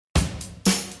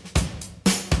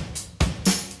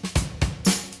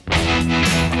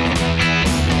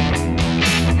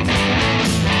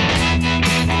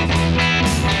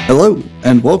Hello,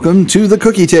 and welcome to the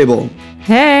Cookie Table.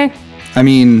 Hey.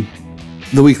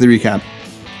 The weekly recap.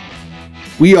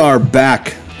 We are back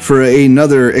for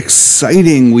another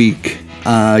exciting week.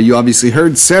 You obviously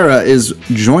heard Sarah is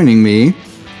joining me.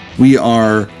 We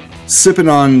are sipping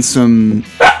on some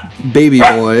baby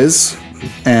boys,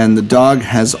 and the dog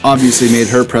has obviously made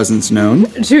her presence known.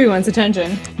 Chewy wants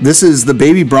attention. This is the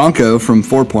baby Bronco from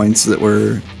 4 Points that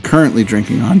we're currently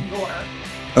drinking on.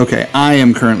 Okay, I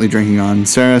am currently drinking on.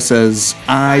 Sarah says,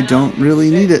 I don't really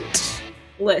need it.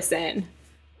 Listen,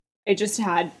 I just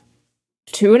had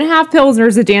 2.5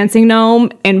 Pilsners, a dancing gnome,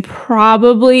 and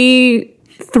probably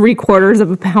 3/4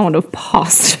 of a pound of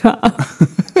pasta.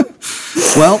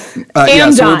 Well,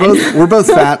 so we're both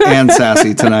fat and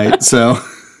sassy tonight. So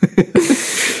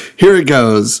here it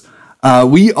goes.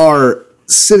 We are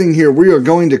sitting here. We are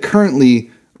going to currently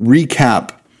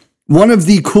recap one of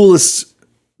the coolest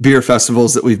beer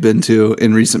festivals that we've been to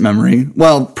in recent memory.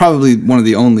 Well, probably one of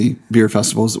the only beer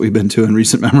festivals that we've been to in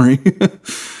recent memory.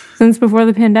 Since before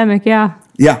the pandemic, yeah.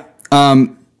 Yeah.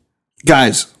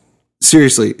 Guys,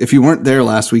 seriously, if you weren't there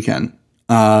last weekend,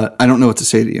 I don't know what to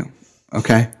say to you.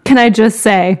 Okay? Can I just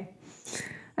say,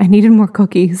 I needed more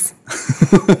cookies.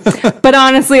 But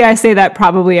honestly, I say that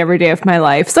probably every day of my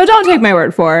life. So don't take my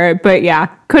word for it. But yeah,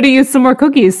 could have used some more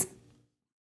cookies.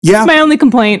 Yeah. That's my only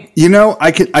complaint. You know, I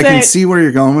can see where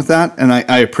you're going with that, and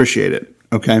I appreciate it.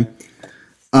 Okay.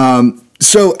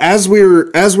 So as we're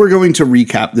going to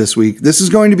recap this week, this is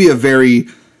going to be a very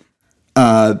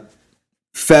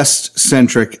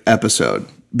fest-centric episode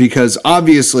because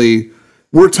obviously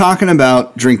we're talking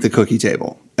about Drink the Cookie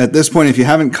Table. At this point, if you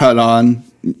haven't caught on,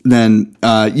 then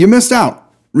you missed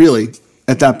out, really,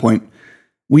 at that point.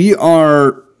 We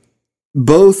are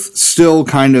both still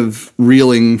kind of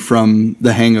reeling from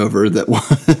the hangover that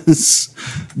was,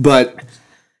 but...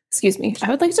 Excuse me. I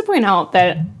would like to point out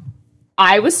that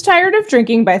I was tired of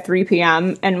drinking by 3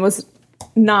 p.m. and was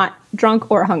not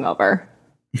drunk or hungover.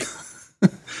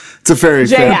 It's a very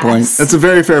fair point. That's a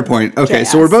very fair point. Okay,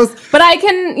 so we're both... But I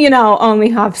can, only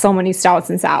have so many stouts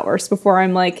and sours before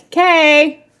I'm like,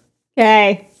 okay.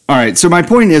 All right, so my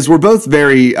point is we're both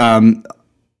very...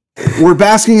 we're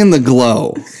basking in the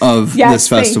glow of this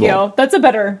festival. Thank you. That's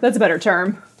a better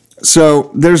term.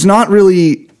 So there's not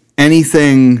really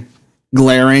anything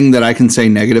glaring that I can say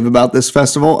negative about this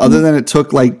festival, other than it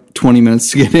took like 20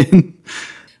 minutes to get in.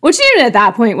 Which even at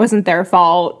that point wasn't their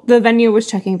fault. The venue was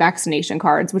checking vaccination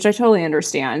cards, which I totally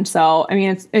understand. So,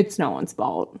 it's no one's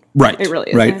fault. Right. It really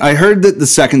isn't. Right. I heard that the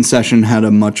second session had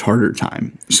a much harder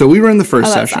time. So we were in the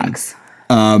first session. Sucks.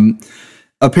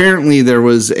 Apparently there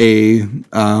was a,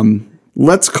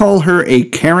 let's call her a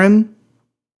Karen.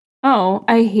 Oh,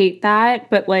 I hate that.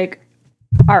 But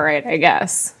all right, I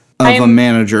guess. Of a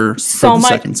manager for the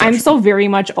second session. I'm so very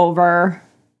much over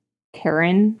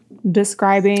Karen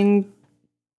describing.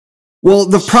 Well,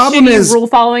 the problem is rule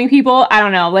following people. I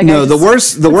don't know. The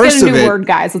worst of it. New word,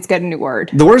 guys. Let's get a new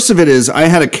word. The worst of it is I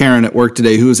had a Karen at work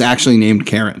today who was actually named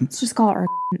Karen. Let's just call her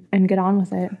and get on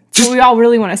with it. That's what we all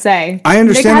really want to say. I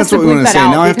understand that's what we want to say.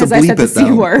 Now I have to bleep it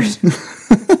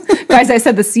though. Guys, I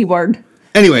said the C word.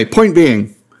 Anyway, point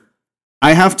being,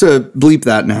 I have to bleep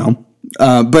that now.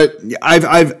 But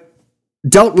I've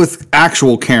dealt with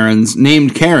actual Karens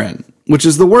named Karen, which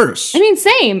is the worst.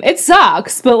 Same. It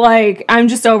sucks, but I'm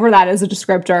just over that as a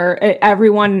descriptor.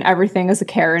 Everyone and everything is a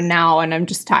Karen now, and I'm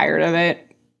just tired of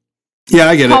it. Yeah,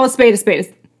 I get Call a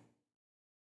spade,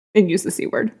 and use the C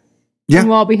word. Yeah. And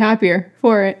we'll all be happier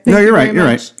for it. No, you're right. You're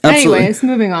right. Absolutely. Anyways,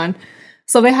 moving on.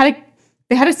 So they had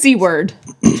a C word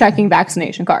checking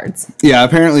vaccination cards. Yeah,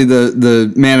 apparently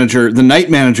the manager, the night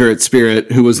manager at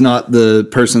Spirit, who was not the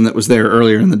person that was there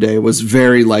earlier in the day, was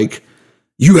very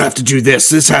you have to do this.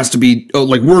 This has to be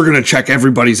we're going to check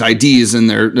everybody's IDs and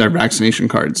their vaccination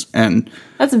cards. And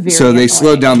that's very so they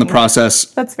slowed down the process.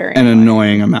 That's very an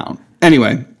annoying amount.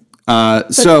 Anyway,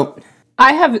 so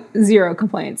I have zero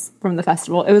complaints from the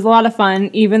festival. It was a lot of fun.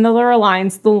 Even though there were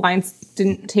lines, the lines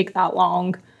didn't take that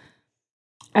long.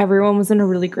 Everyone was in a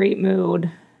really great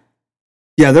mood.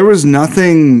 Yeah, there was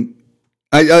nothing.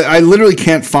 I literally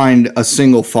can't find a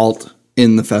single fault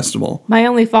in the festival. My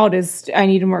only fault is I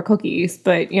needed more cookies,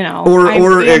 but or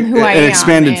an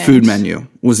expanded food menu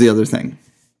was the other thing.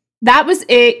 That was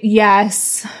it.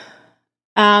 Yes,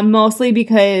 mostly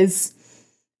because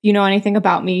you know anything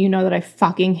about me, you know that I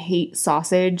fucking hate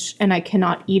sausage and I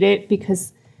cannot eat it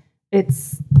because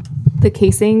the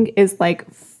casing is like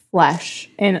flesh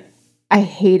and I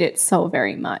hate it so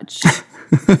very much.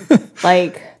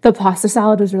 The pasta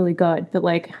salad was really good, but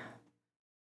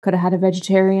could have had a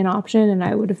vegetarian option and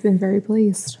I would have been very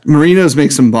pleased. Marino's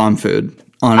makes some bomb food.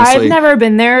 honestly. I've never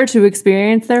been there to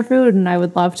experience their food, and I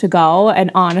would love to go.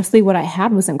 And honestly, what I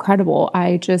had was incredible.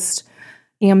 I just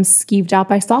am skeeved out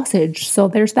by sausage. So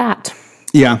there's that.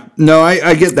 Yeah. No,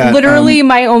 I get that. Literally,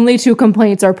 my only 2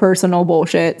 complaints are personal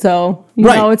bullshit. So, you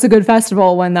know, it's a good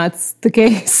festival when that's the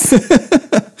case.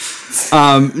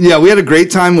 Yeah, we had a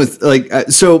great time with, like,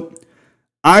 so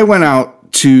I went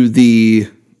out to the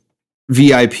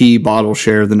VIP bottle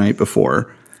share the night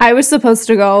before. I was supposed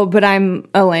to go, but I'm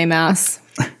a lame ass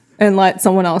and let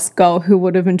someone else go who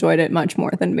would have enjoyed it much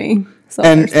more than me. So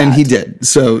and he did.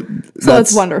 So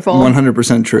that's wonderful.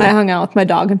 100% true. I hung out with my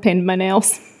dog and painted my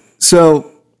nails.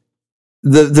 So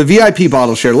the VIP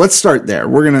bottle share, let's start there.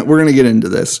 We're gonna get into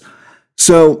this.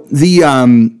 So the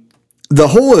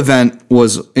whole event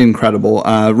was incredible.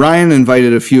 Ryan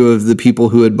invited a few of the people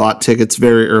who had bought tickets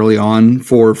very early on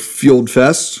for Fueled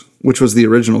Fest, which was the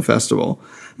original festival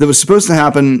that was supposed to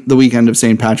happen the weekend of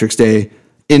St. Patrick's Day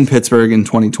in Pittsburgh in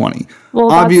 2020.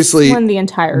 Well, obviously, when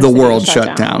the world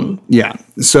shut down. Yeah.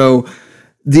 So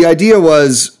the idea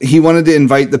was he wanted to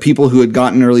invite the people who had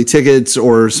gotten early tickets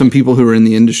or some people who were in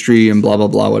the industry and blah, blah,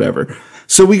 blah, whatever.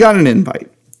 So we got an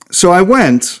invite. So I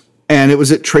went, and it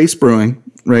was at Trace Brewing,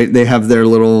 right? They have their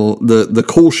little, the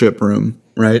Cool Ship room,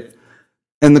 right?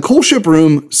 And the Cool Ship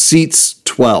room seats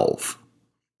 12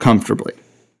 comfortably.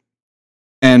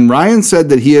 And Ryan said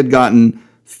that he had gotten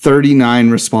 39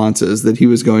 responses that he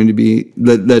was going to be,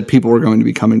 that people were going to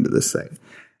be coming to this thing.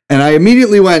 And I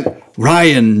immediately went,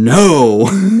 Ryan, no.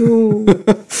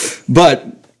 But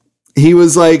he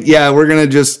was like, yeah, we're going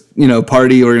to just,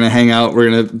 party. We're going to hang out.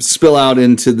 We're going to spill out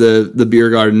into the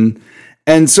beer garden.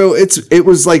 And so it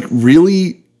was like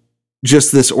really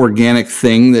just this organic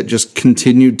thing that just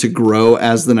continued to grow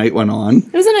as the night went on.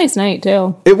 It was a nice night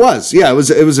too. It was. Yeah, it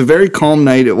was a very calm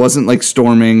night. It wasn't like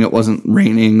storming. It wasn't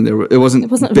raining. It wasn't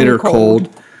bitter cold.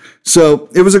 So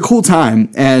it was a cool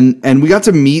time. And we got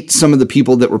to meet some of the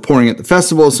people that were pouring at the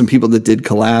festival, some people that did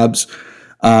collabs.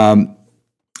 I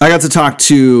got to talk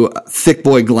to Thick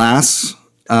Boy Glass,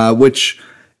 which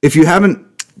if you haven't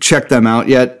checked them out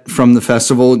yet from the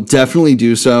festival, definitely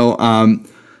do so.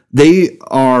 They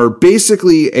are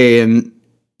basically an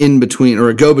in-between or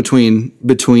a go-between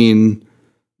between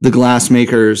the glass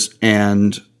makers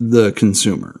and the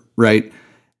consumer, right?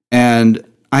 And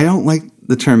I don't like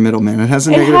the term middleman. It has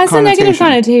a negative connotation. It has a negative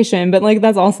connotation, but like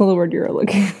that's also the word you're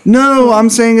looking for. No, I'm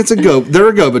saying they're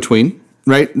a go-between,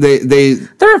 right? They're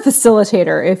a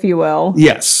facilitator, if you will.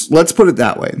 Yes, let's put it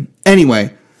that way.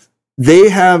 Anyway, they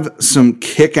have some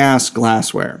kick-ass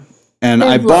glassware, and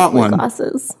I bought one.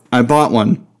 Glasses. I bought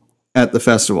one at the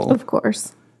festival. Of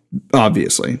course.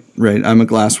 Obviously, right? I'm a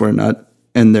glassware nut,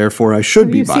 and therefore I should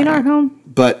be buying. Have you seen our home?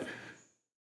 But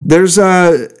there's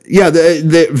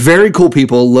the very cool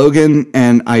people, Logan,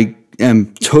 and I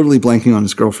am totally blanking on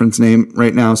his girlfriend's name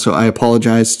right now, so I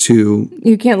apologize to...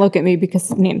 You can't look at me because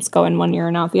names go in one ear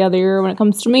and out the other ear when it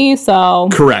comes to me, so...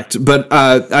 Correct, but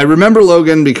I remember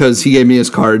Logan because he gave me his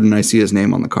card, and I see his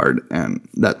name on the card, and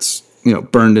that's,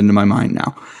 burned into my mind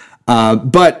now.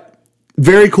 But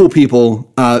very cool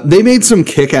people. They made some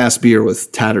kick-ass beer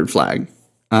with Tattered Flag.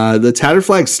 The Tattered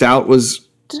Flag Stout was...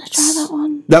 Did I try that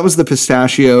one? That was the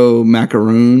pistachio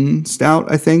macaroon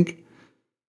stout, I think.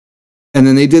 And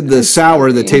then they did the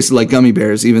sour that tasted like gummy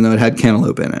bears, even though it had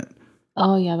cantaloupe in it.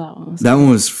 Oh, yeah, that one was That one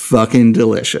was fucking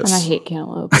delicious. And I hate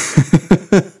cantaloupe.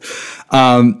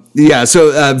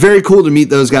 So very cool to meet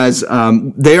those guys.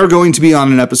 They are going to be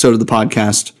on an episode of the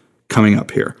podcast coming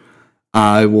up here.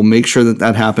 I will make sure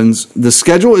that happens. The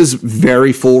schedule is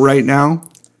very full right now.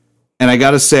 And I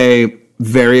got to say,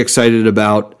 very excited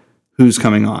about who's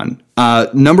coming on.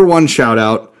 Number one shout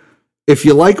out. If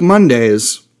you like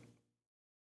Mondays,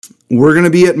 we're going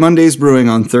to be at Mondays Brewing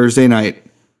on Thursday night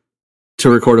to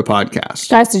record a podcast.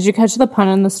 Guys, did you catch the pun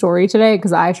in the story today?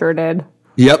 Because I sure did.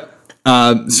 Yep.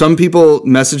 Some people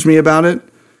messaged me about it.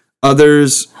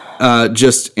 Others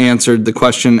just answered the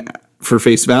question for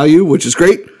face value, which is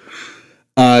great.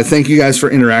 Thank you guys for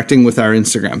interacting with our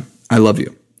Instagram. I love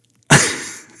you.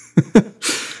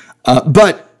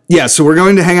 But yeah, so we're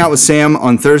going to hang out with Sam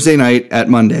on Thursday night at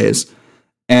Mondays,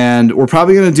 and we're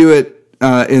probably going to do it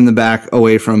in the back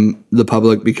away from the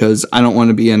public because I don't want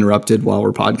to be interrupted while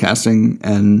we're podcasting,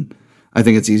 and I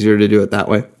think it's easier to do it that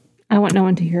way. I want no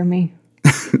one to hear me.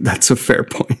 That's a fair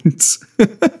point.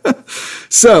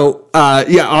 So,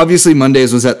 obviously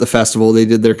Mondays was at the festival. They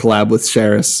did their collab with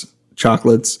Cheris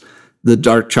Chocolates. The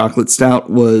dark chocolate stout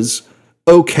was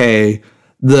okay.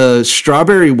 The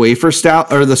strawberry wafer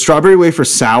stout or the strawberry wafer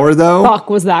sour though. Fuck,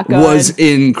 was that good? Was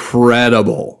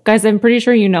incredible. Guys, I'm pretty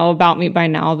sure you know about me by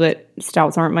now that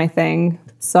stouts aren't my thing.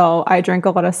 So I drink a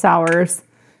lot of sours.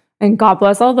 And God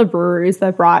bless all the breweries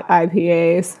that brought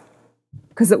IPAs,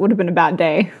 because it would have been a bad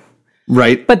day.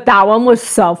 Right. But that one was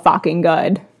so fucking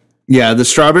good. Yeah, the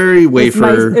strawberry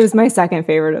wafer. It was my second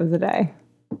favorite of the day.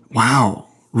 Wow.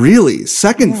 Really?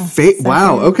 Second favorite?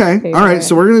 Wow. Okay. Favorite. All right.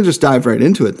 So we're going to just dive right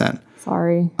into it then.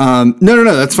 Sorry. No.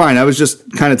 That's fine. I was just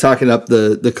kind of talking up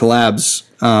the collabs.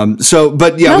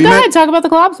 But yeah. No, go ahead. Talk about the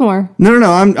collabs more.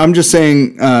 No. I'm just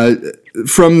saying,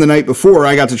 from the night before,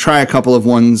 I got to try a couple of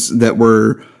ones that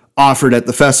were offered at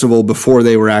the festival before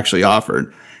they were actually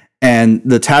offered. And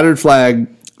the Tattered Flag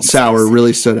Sour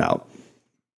really stood out.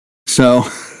 So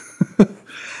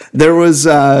there was,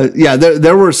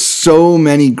 there were so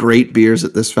many great beers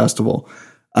at this festival.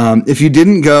 If you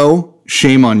didn't go,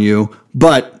 shame on you.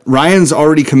 But Ryan's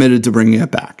already committed to bringing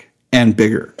it back and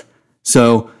bigger.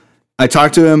 So I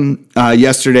talked to him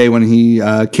yesterday when he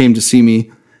came to see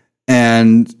me.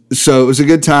 And so it was a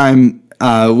good time.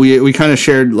 We kind of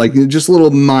shared like just a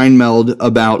little mind meld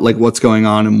about like what's going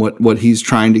on and what he's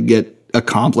trying to get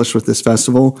accomplished with this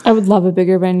festival. I would love a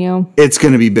bigger venue. It's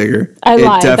going to be bigger. I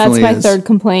lied. That's my third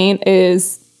complaint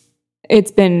is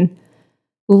it's been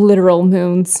literal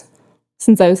moons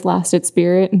since I was last at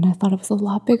Spirit, and I thought it was a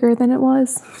lot bigger than it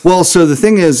was. Well, so the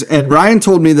thing is, and Ryan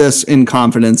told me this in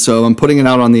confidence, so I'm putting it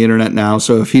out on the internet now,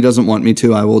 so if he doesn't want me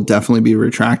to, I will definitely be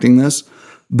retracting this.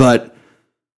 But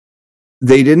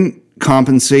they didn't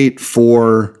compensate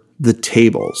for the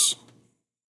tables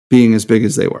being as big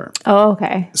as they were. Oh,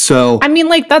 okay. So I mean,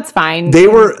 like, that's fine. They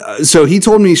were, so he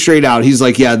told me straight out, he's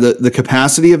like, yeah, the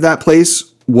capacity of that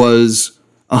place was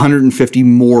 150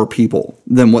 more people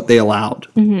than what they allowed.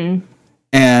 Mm-hmm.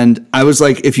 And I was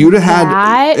like, if you would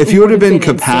have been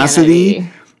capacity,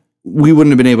 insanity. We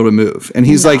wouldn't have been able to move. And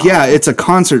he's like, yeah, it's a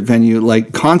concert venue.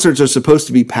 Like, concerts are supposed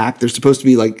to be packed. They're supposed to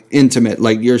be like intimate.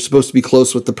 Like, you're supposed to be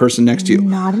close with the person next to you.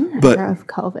 Not in an era of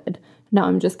COVID. No,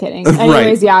 I'm just kidding.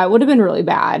 Anyways, yeah, it would have been really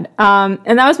bad.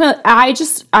 And that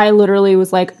was I literally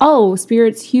was like, oh,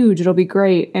 Spirit's huge. It'll be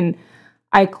great. And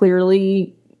I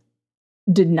clearly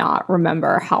did not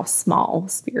remember how small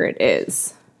Spirit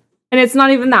is. And it's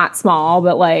not even that small,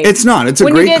 but like... It's not. It's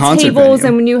a great concert venue. When you get tables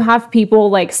and when you have people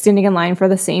like standing in line for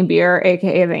the same beer,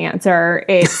 aka the answer,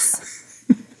 it's...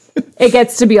 it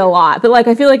gets to be a lot. But like,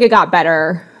 I feel like it got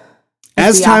better...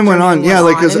 As time went on, yeah,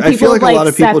 like, because I feel like a lot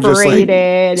of people just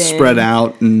like spread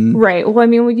out. And right. Well, I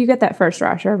mean, when you get that first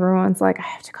rush, everyone's like, I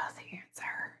have to go to the answer.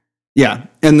 Yeah.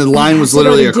 And the line was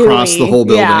literally across the whole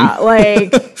building. Yeah.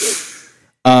 Like,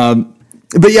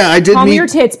 but yeah, I did calm your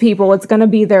tits, people. It's going to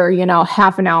be there,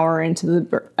 half an hour into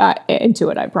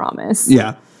it, I promise.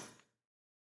 Yeah.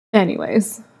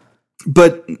 Anyways.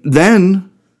 But then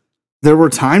there were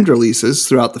timed releases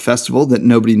throughout the festival that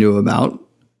nobody knew about.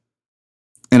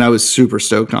 And I was super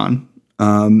stoked on.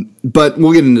 But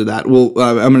we'll get into that.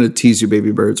 I'm going to tease you,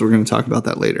 baby birds. We're going to talk about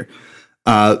that later.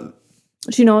 Do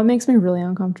you know what makes me really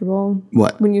uncomfortable?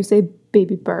 What? When you say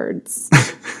baby birds.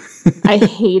 I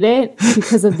hate it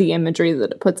because of the imagery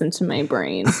that it puts into my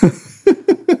brain.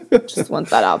 Just want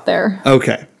that out there.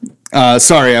 Okay.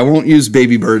 Sorry, I won't use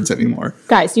baby birds anymore.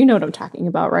 Guys, you know what I'm talking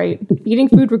about, right? Eating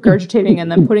food, regurgitating,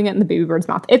 and then putting it in the baby bird's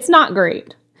mouth. It's not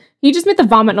great. He just made the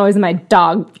vomit noise and my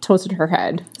dog toasted her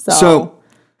head. So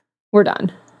we're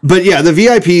done. But yeah, the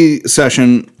VIP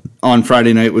session on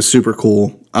Friday night was super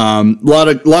cool. A lot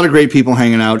of great people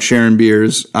hanging out, sharing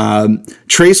beers.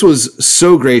 Trace was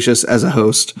so gracious as a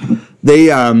host.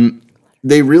 They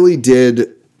really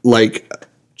did like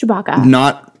Chewbacca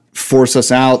not force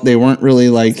us out. They weren't really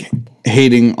like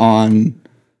hating on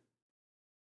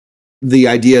the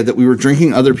idea that we were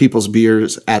drinking other people's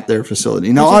beers at their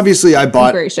facility. Now, obviously, I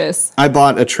bought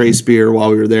a Trace beer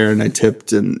while we were there, and I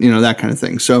tipped, and that kind of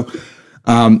thing. So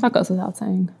that goes without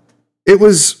saying. It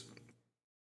was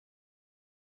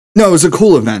a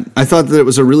cool event. I thought that it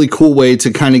was a really cool way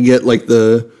to kind of get like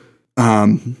the.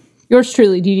 Yours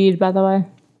truly, DD'd, by the way.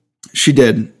 She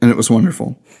did, and it was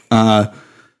wonderful. But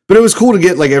it was cool to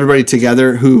get like everybody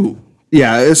together. Who,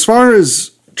 yeah, as far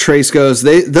as Trace goes,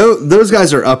 those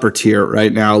guys are upper tier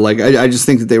right now. Like I just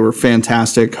think that they were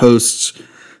fantastic hosts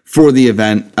for the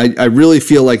event. I really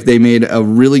feel like they made a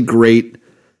really great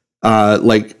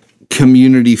like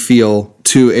community feel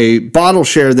to a bottle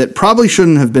share that probably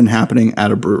shouldn't have been happening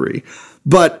at a brewery,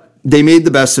 but they made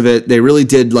the best of it. They really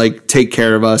did like take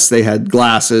care of us. They had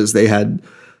glasses, they had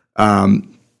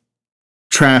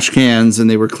trash cans, and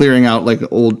they were clearing out like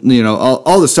old,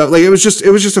 all the stuff. Like it was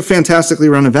just a fantastically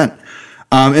run event.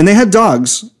 And they had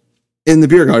dogs in the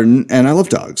beer garden, and I love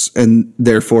dogs, and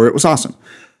therefore it was awesome.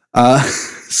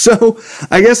 So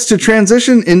I guess to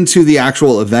transition into the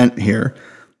actual event here,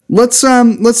 let's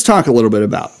talk a little bit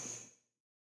about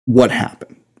what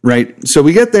happened, right? So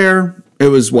we get there, it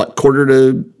was what,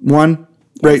 1:45,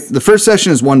 right? Yes. The first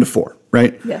session is 1 to 4,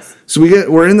 right? Yes. So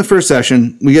we're in the first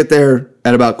session. We get there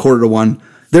at about 1:45.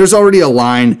 There's already a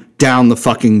line down the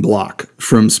fucking block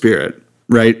from Spirit,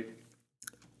 right?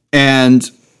 And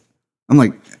I'm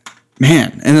like,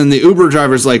 man. And then the Uber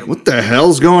driver's like, what the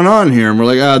hell's going on here? And we're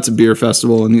like, it's a beer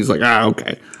festival. And he's like,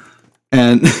 okay.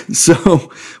 And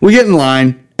so we get in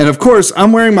line. And of course,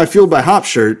 I'm wearing my Fueled by Hops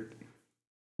shirt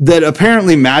that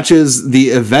apparently matches the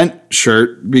event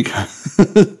shirt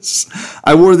because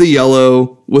I wore the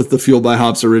yellow with the Fueled by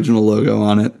Hops original logo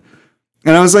on it.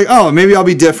 And I was like, maybe I'll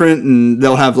be different and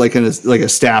they'll have like a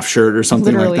staff shirt or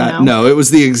something literally like that. No, it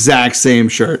was the exact same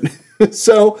shirt.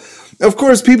 So, of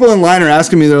course, people in line are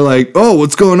asking me, they're like,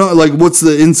 what's going on? Like, what's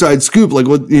the inside scoop? Like,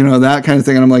 what, that kind of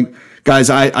thing. And I'm like, guys,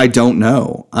 I don't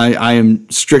know. I am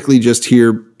strictly just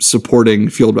here supporting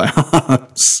Fueled by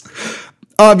Hops.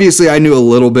 Obviously, I knew a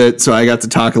little bit, so I got to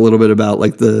talk a little bit about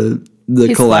like the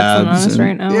He's collabs. On us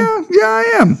right now. Yeah,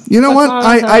 I am. You know what?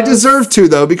 I deserve to,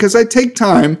 though, because I take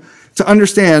time to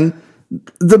understand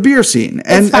the beer scene.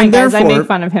 And, it's fine, and guys. I make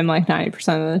fun of him like 90%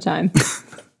 of the time.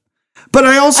 But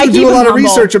I also do a lot of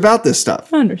research about this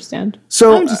stuff. I understand.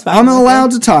 So I'm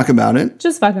allowed to talk about it.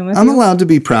 Just fucking with you. I'm allowed to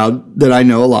be proud that I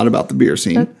know a lot about the beer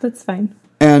scene. That's fine.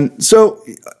 And so,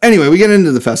 anyway, we get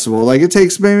into the festival. Like, it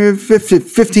takes maybe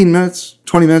 15 minutes,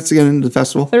 20 minutes to get into the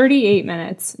festival. 38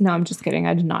 minutes. No, I'm just kidding.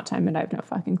 I did not time it. I have no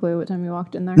fucking clue what time we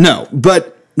walked in there. No,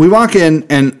 but we walk in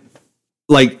and,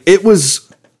 like, it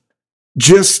was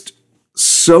just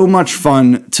so much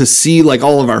fun to see, like,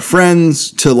 all of our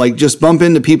friends, to, like, just bump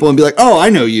into people and be like, I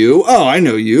know you. I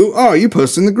know you. You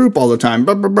post in the group all the time.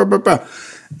 Blah, blah, blah, blah, blah.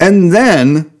 And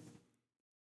then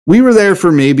we were there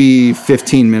for maybe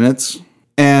 15 minutes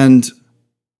and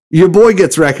your boy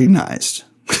gets recognized.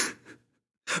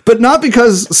 But not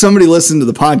because somebody listened to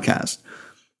the podcast,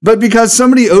 but because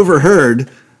somebody overheard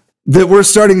that we're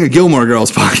starting a Gilmore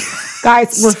Girls podcast.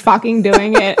 Guys, we're fucking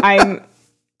doing it. I'm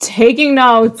taking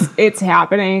notes. It's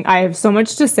happening. I have so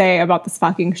much to say about this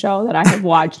fucking show that I have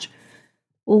watched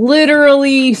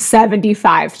literally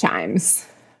 75 times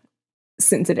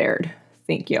since it aired.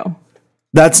 Thank you.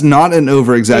 That's not an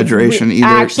over-exaggeration either.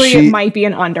 Actually, it might be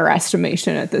an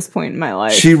underestimation at this point in my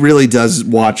life. She really does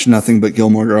watch nothing but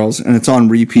Gilmore Girls, and it's on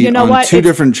repeat on two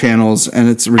different channels, and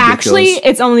it's ridiculous. Actually,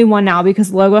 it's only one now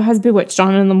because Logo has Bewitched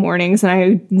on in the mornings, and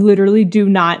I literally do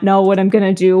not know what I'm going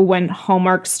to do when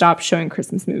Hallmark stops showing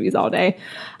Christmas movies all day.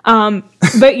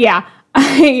 But yeah,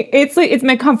 it's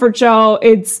my comfort show.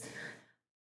 It's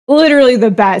literally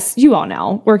the best. You all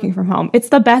know, working from home, it's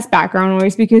the best background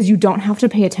noise because you don't have to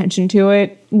pay attention to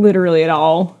it literally at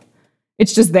all.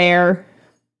 It's just there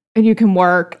and you can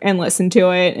work and listen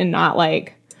to it and not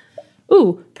like,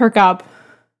 perk up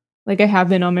like I have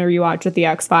been on my rewatch with the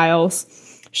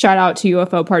X-Files. Shout out to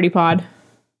UFO Party Pod.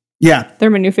 Yeah. They're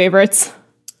my new favorites.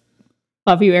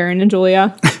 Love you, Aaron and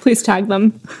Julia. Please tag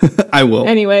them. I will.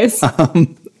 Anyways.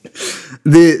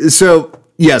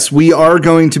 Yes, we are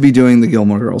going to be doing the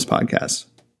Gilmore Girls podcast.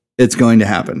 It's going to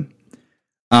happen.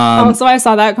 So I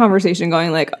saw that conversation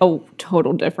going like,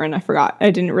 total different. I forgot. I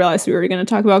didn't realize we were going to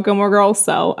talk about Gilmore Girls,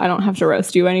 so I don't have to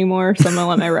roast you anymore. So I'm going to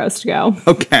let my roast go.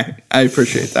 Okay. I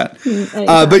appreciate that.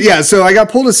 But yeah, so I got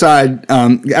pulled aside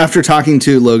after talking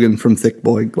to Logan from Thick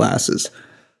Boys Glass.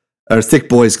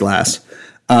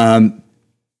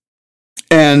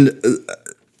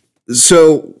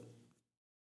 So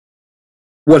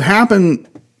what happened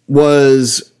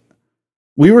was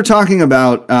we were talking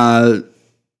about the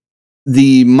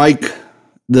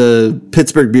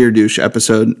Pittsburgh Beer Douche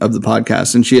episode of the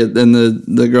podcast, and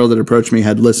the girl that approached me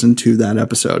had listened to that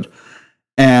episode,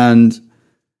 and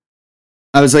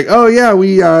I was like,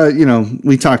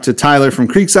 we talked to Tyler from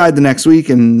Creekside the next week,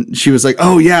 and she was like,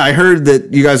 I heard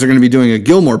that you guys are going to be doing a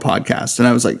Gilmore podcast, and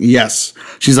I was like, yes.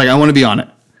 She's like, I want to be on it.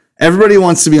 Everybody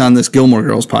wants to be on this Gilmore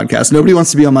Girls podcast. Nobody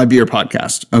wants to be on my beer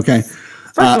podcast. Okay.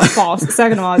 First of all, false.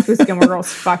 Second of all, this Gilmore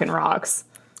Girls fucking rocks.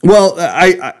 Well,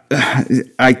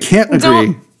 I can't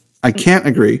agree. I can't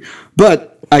agree.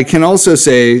 But I can also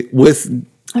say there's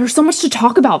so much to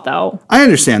talk about, though. I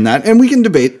understand that. And we can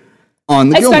debate on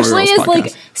the Gilmore Girls podcast. Especially as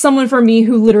like someone for me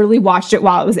who literally watched it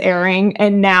while it was airing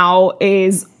and now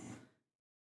is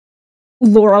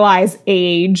Lorelai's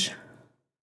age.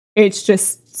 It's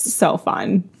just so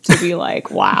fun to be like,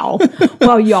 wow,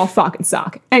 well, y'all fucking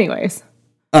suck. Anyways.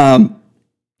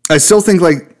 I still think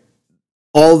like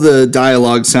all the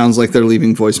dialogue sounds like they're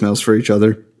leaving voicemails for each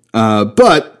other.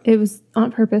 But it was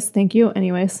on purpose. Thank you.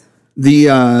 Anyways.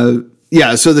 So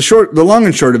the long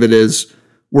and short of it is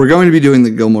we're going to be doing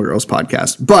the Gilmore Girls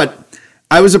podcast, but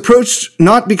I was approached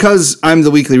not because I'm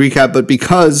the weekly recap, but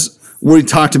because we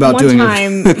talked about One doing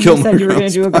time a you Gilmore said you were going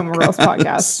Girls to do a Gilmore Girls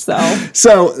podcast.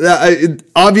 So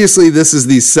obviously this is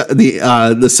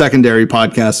the secondary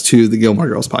podcast to the Gilmore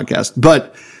Girls podcast,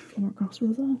 but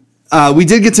we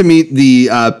did get to meet the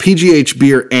PGH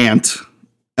Beer aunt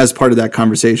as part of that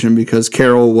conversation because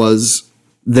Carol was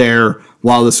there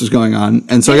while this was going on,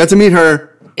 and so I got to meet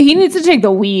her. He needs to take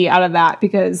the we out of that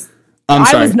because I'm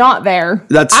sorry. I was not there.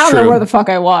 That's I don't true. know where the fuck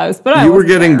I was, but You were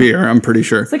getting beer, I'm pretty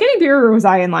sure. So getting beer, or was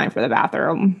I in line for the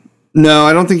bathroom? No,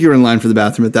 I don't think you were in line for the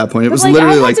bathroom at that point. It was Like,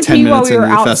 literally I had like to 10 pee while minutes we into were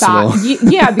the outside.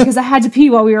 festival. Yeah, because I had to pee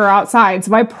while we were outside,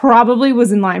 so I probably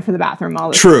was in line for the bathroom while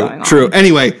this was going on. True.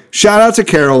 Anyway, shout out to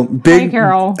Carol. Hi,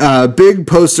 Carol. Big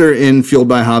poster in Fueled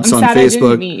by Hops on Sad Facebook.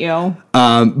 I didn't meet you.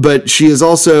 But she is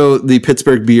also the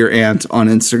Pittsburgh Beer Aunt on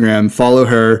Instagram. Follow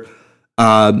her.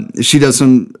 She does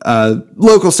some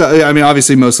local stuff. I mean,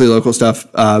 obviously, mostly local stuff.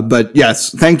 But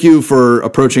yes, thank you for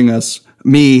approaching us.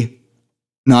 Me,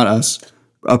 not us.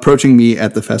 Approaching me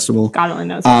at the festival. God only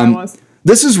knows who I was.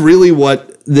 This is really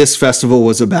what this festival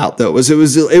was about, though. It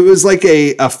was like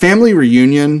a family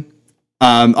reunion.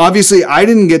 Obviously, I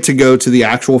didn't get to go to the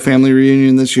actual family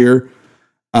reunion this year,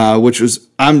 which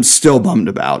I'm still bummed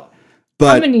about.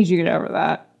 But I'm gonna need you to get over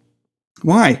that.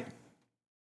 Why?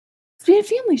 We had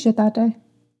family shit that day.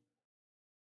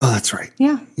 Oh, that's right.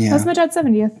 Yeah. That was my dad's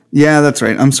 70th. Yeah, that's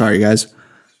right. I'm sorry, guys.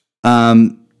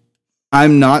 I'm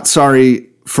not sorry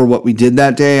for what we did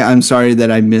that day. I'm sorry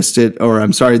that I missed it, or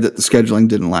I'm sorry that the scheduling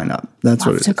didn't line up. That's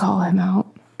what it is. To call him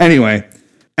out. Anyway,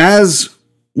 as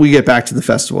we get back to the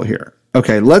festival here,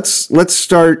 okay, let's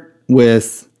start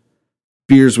with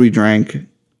beers we drank.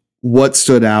 What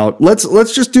stood out?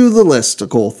 Let's just do the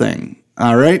listicle thing.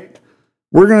 All right,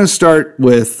 we're gonna start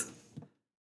with.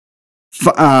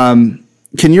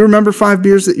 Can you remember 5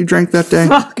 beers that you drank that day?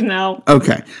 Fuck no.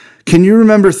 Okay. Can you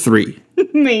remember 3?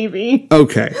 Maybe.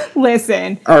 Okay.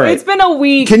 Listen. All right. It's been a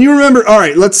week. Can you remember? All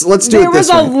right, let's do it this way. There was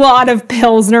a lot of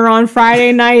Pilsner on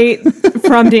Friday night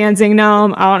from Dancing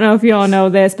Gnome. I don't know if you all know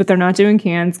this, but they're not doing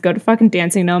cans. Go to fucking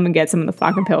Dancing Gnome and get some of the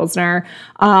fucking Pilsner.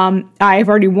 I've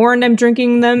already warned them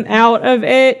drinking them out of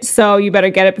it, so you better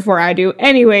get it before I do.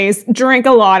 Anyways, drank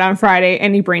a lot on Friday.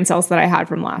 Any brain cells that I had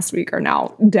from last week are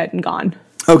now dead and gone.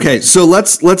 Okay, so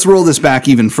let's roll this back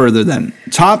even further then.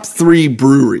 Top 3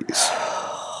 breweries.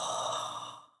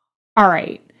 All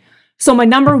right. So my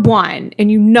number 1,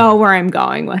 and you know where I'm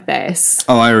going with this.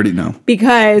 Oh, I already know.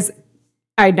 Because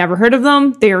I'd never heard of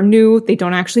them. They are new. They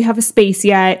don't actually have a space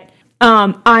yet.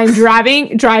 I'm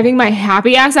driving my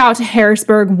happy ass out to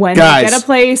Harrisburg when they get a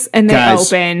place and they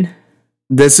open.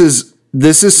 This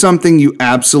is something you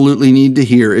absolutely need to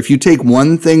hear. If you take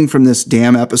one thing from this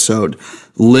damn episode,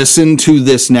 listen to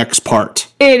this next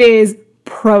part. It is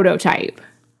Prototype.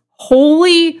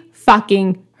 Holy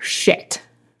fucking shit.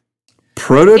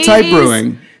 Prototype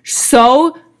Brewing.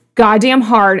 So goddamn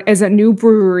hard as a new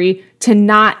brewery to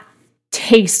not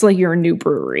taste like you're a new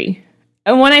brewery.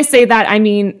 And when I say that, I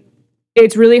mean,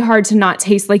 it's really hard to not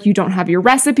taste like you don't have your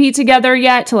recipe together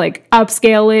yet, to like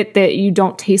upscale it, that you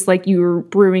don't taste like you're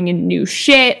brewing in new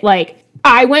shit. Like,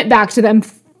 I went back to them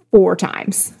 4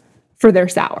 times for their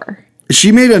sour.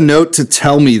 She made a note to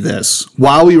tell me this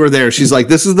while we were there. She's like,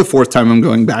 this is the 4th time I'm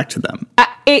going back to them.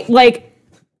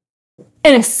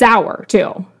 And a sour,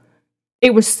 too.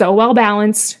 It was so well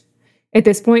balanced. At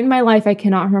this point in my life, I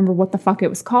cannot remember what the fuck it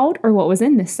was called or what was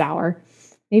in this sour.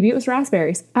 Maybe it was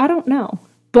raspberries. I don't know.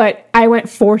 But I went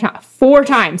 4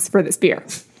 times for this beer.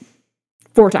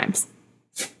 4 times.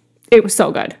 It was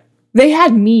so good. They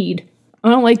had mead. I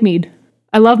don't like mead.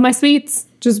 I love my sweets.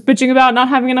 Just bitching about not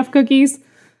having enough cookies.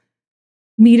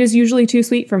 Mead is usually too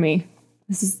sweet for me.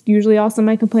 This is usually also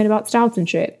my complaint about stouts and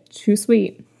shit. Too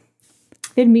sweet.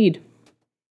 They had mead.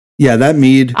 Yeah, that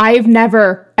mead. I've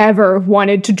never, ever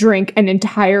wanted to drink an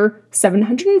entire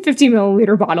 750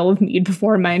 milliliter bottle of mead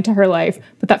before in my entire life.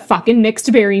 But that fucking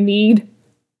mixed berry mead,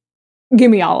 give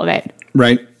me all of it.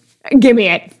 Right. Give me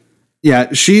it.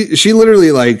 Yeah, she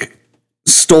literally like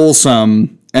stole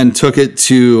some and took it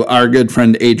to our good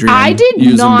friend Adrian. I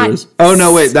did not. Oh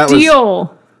no, wait, that was.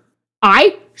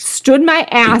 I stood my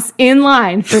ass in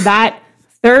line for that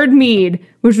 3rd mead,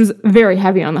 which was very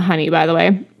heavy on the honey, by the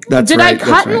way. Did I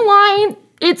cut in line?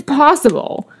 It's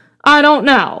possible. I don't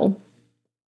know.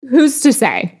 Who's to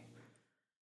say?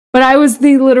 But I was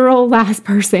the literal last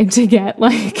person to get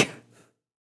like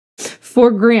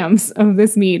 4 grams of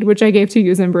this mead, which I gave to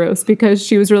Yuza and Bruce because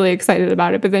she was really excited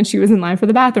about it. But then she was in line for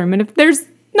the bathroom. And if there's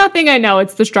nothing I know,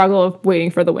 it's the struggle of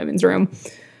waiting for the women's room,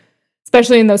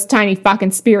 especially in those tiny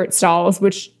fucking spirit stalls,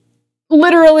 which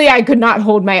literally I could not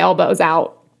hold my elbows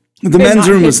out. The men's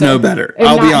room was no better.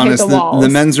 I'll be honest. The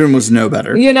men's room was no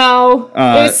better. You know,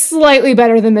 it's slightly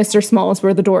better than Mr. Small's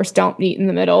where the doors don't meet in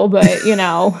the middle, but, you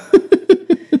know,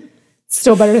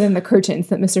 still better than the curtains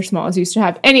that Mr. Small's used to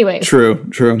have. Anyway. True.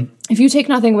 If you take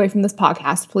nothing away from this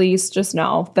podcast, please just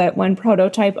know that when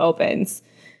Prototype opens,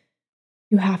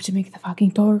 you have to make the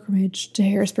fucking pilgrimage to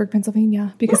Harrisburg,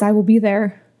 Pennsylvania, because I will be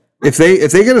there. If they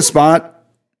get a spot,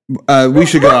 we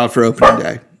should go out for opening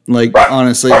day. Like,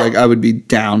 honestly, like, I would be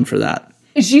down for that.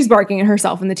 She's barking at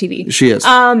herself in the TV. She is.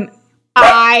 They're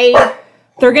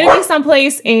going to be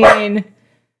someplace in...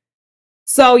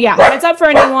 So, yeah, heads up for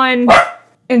anyone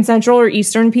in Central or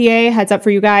Eastern PA. Heads up for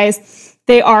you guys.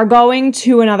 They are going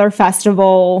to another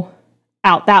festival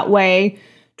out that way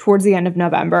towards the end of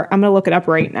November. I'm going to look it up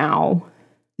right now.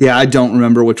 Yeah, I don't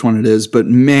remember which one it is, but,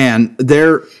 man,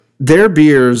 their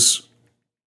beers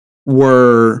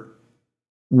were...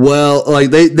 Well, like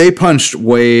they punched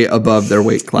way above their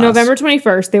weight class. November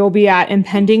 21st, they will be at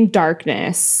Impending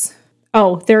Darkness.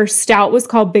 Oh, their stout was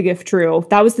called Big If True.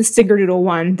 That was the Snickerdoodle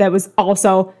one that was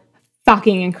also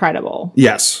fucking incredible.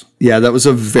 Yes. Yeah, that was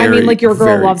a very, I mean, like, your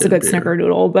girl loves a good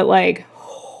Snickerdoodle, but, like,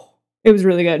 it was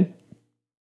really good.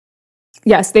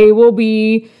 Yes, they will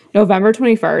be November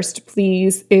 21st.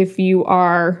 Please, if you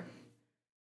are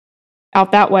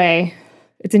out that way,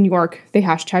 it's in York. They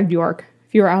hashtagged York.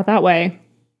 If you're out that way,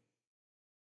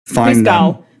 Please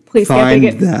go. Please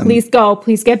get big. Please go.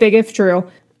 Please get Big If True.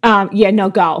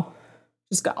 Go.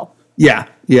 Just go. Yeah.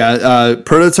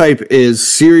 Prototype is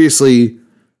seriously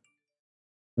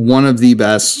one of the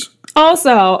best.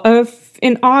 Also,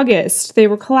 in August, they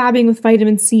were collabing with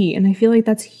Vitamin C, and I feel like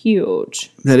that's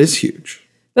huge. That is huge.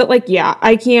 But like, yeah,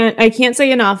 I can't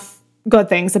say enough good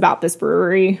things about this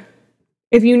brewery.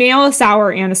 If you nail a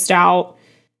sour and a stout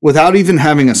without even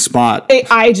having a spot,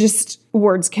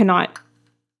 words cannot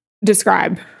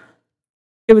describe.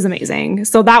 It was amazing.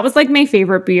 So that was like my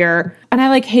favorite beer. And I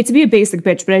like hate to be a basic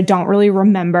bitch, but I don't really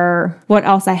remember what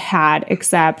else I had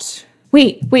except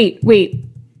wait.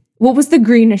 What was the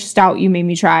greenish stout you made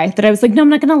me try that I was like, no, I'm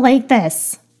not gonna like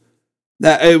this?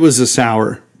 It was a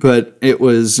sour, but it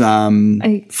was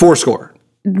Fourscore.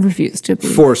 Refused to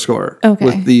believe. Fourscore. Okay.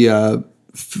 With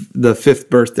the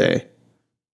fifth birthday.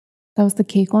 That was the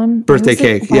cake one? Birthday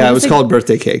cake. Yeah, it was called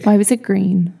birthday cake. Why was it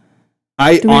green?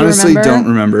 I honestly don't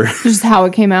remember. Just how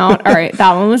it came out. All right.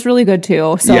 That one was really good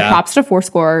too. So props to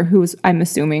Fourscore, who's, I'm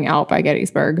assuming, out by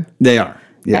Gettysburg. They are.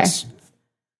 Yes.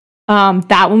 Okay.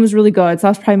 That one was really good. So that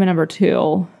was probably my number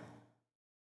 2.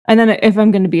 And then if I'm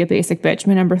going to be a basic bitch,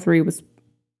 my number 3 was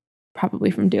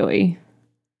probably from Dewey.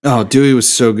 Oh, Dewey was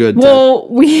so good. Well,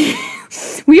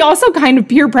 we also kind of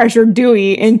peer pressured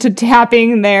Dewey into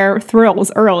tapping their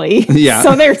thrills early. Yeah.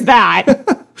 So there's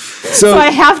that. So I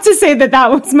have to say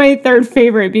that was my third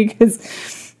favorite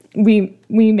because we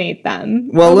made them.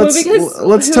 Well,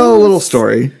 let's tell a little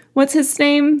story. What's his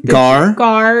name? Gar.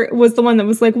 Gar was the one that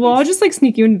was like, well, I'll just like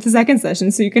sneak you into the second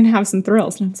session so you can have some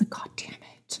thrills. And I was like, God damn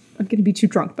it. I'm going to be too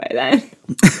drunk by then.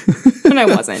 And I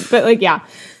wasn't. But like, yeah,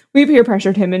 we peer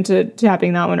pressured him into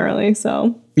tapping that one early.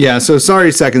 So yeah. So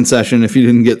sorry, second session, if you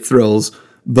didn't get thrills,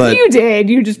 but you did.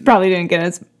 You just probably didn't get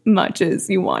as much as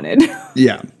you wanted.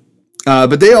 Yeah.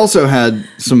 But they also had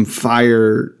some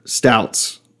fire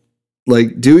stouts.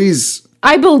 Like Dewey's.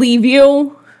 I believe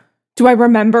you. Do I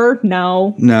remember?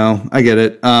 No, I get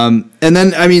it. And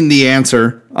then, I mean, The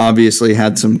Answer obviously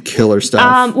had some killer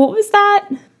stuff. What was that?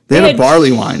 They had a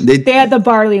barley wine. They had the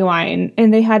barley wine,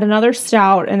 and they had another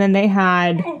stout, and then they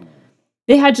had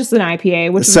just an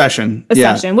IPA, which session,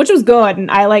 which was good.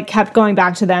 And I like kept going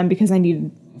back to them because I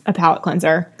needed a palate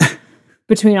cleanser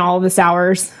between all of the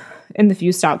sours and the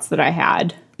few stouts that I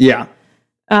had. Yeah.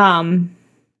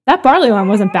 That barley wine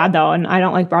wasn't bad though, and I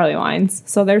don't like barley wines,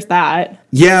 so there's that.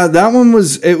 Yeah, that one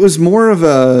was more of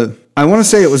a, I want to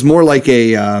say it was more like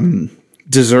a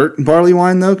dessert barley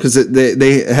wine though, because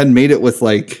they had made it with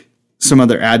like some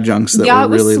other adjuncts that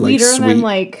were really like sweet. Than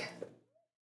like,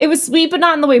 it was sweet, but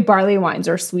not in the way barley wines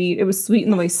are sweet. It was sweet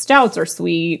in the way stouts are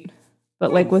sweet,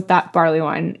 but like with that barley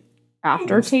wine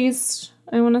aftertaste,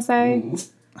 I want to say.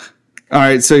 All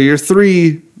right, so your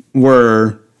 3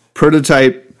 were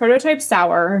Prototype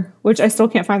Sour, which I still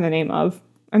can't find the name of.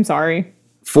 I'm sorry.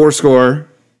 Fourscore.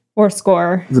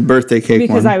 The birthday cake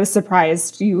because one. I was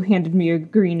surprised you handed me a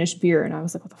greenish beer, and I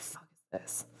was like, what the fuck is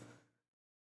this?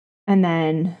 And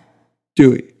then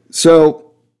Dewey.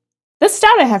 So the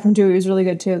stout I had from Dewey was really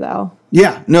good too, though.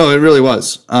 Yeah, no, it really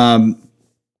was.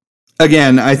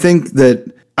 Again, I think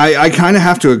that I kind of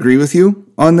have to agree with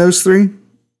you on those 3.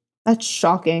 That's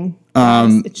shocking.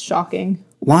 It's shocking.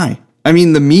 Why? I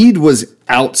mean, the mead was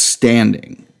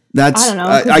outstanding. That's, I don't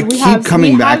know. I keep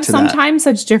coming back to that. We have sometimes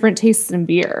such different tastes in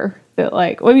beer that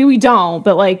like, I mean, we don't,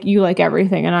 but like you like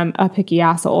everything and I'm a picky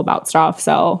asshole about stuff.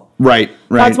 So right.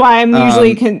 That's why I'm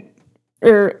usually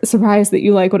surprised that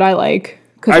you like what I like.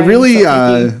 I really,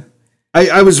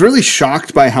 I was really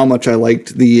shocked by how much I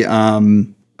liked the,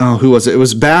 who was it? It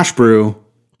was Bash Brew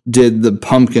did the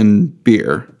pumpkin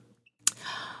beer.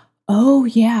 Oh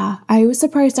yeah. I was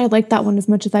surprised I liked that one as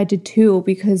much as I did too,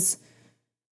 because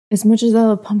as much as I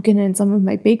love pumpkin in some of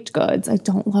my baked goods, I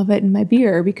don't love it in my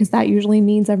beer because that usually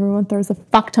means everyone throws a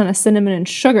fuck ton of cinnamon and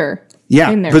sugar.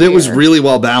 Yeah, in their but beer. It was really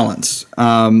well balanced.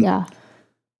 Yeah.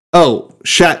 Oh,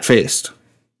 Shat Faced.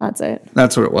 That's it.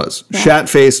 That's what it was. Yeah. Shat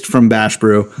Faced from Bash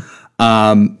Brew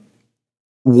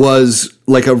was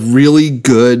like a really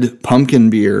good pumpkin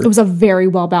beer. It was a very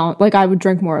well balanced. Like I would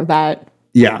drink more of that.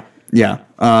 Yeah.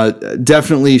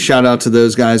 Definitely shout out to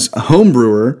those guys. A home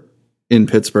brewer in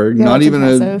Pittsburgh, not even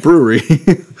impressive. A brewery.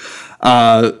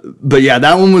 But yeah,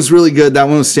 that one was really good. That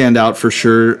one was stand out for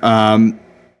sure. And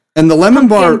the lemon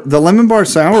bar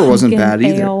sour wasn't bad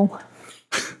either.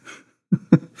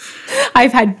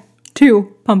 I've had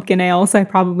 2 pumpkin ales. I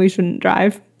probably shouldn't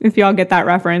drive. If y'all get that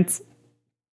reference,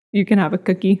 you can have a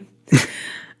cookie.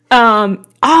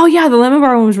 Oh yeah, the lemon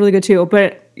bar one was really good too.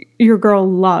 But your girl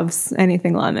loves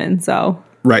anything lemon, so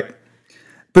right.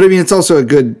 But I mean, it's also a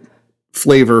good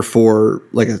flavor for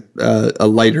like a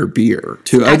lighter beer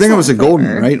too. I think it was a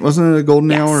golden, right? Wasn't it a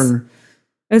golden ale? Or?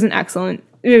 It was an excellent.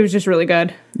 It was just really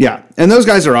good. Yeah, and those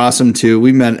guys are awesome too.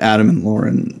 We met Adam and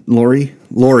Lori.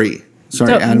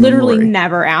 Sorry, Adam. Literally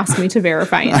never ask me to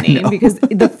verify a name because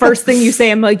the first thing you say,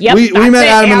 I'm like, "Yep." We met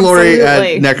Adam and Lori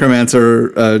at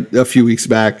Necromancer a few weeks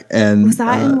back, and was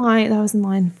that in line? That was in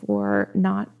line for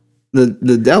not the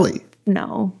deli.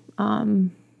 No,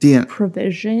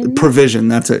 Provision. Provision.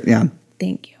 That's it. Yeah.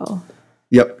 Thank you.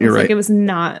 Yep, you're right. Like it was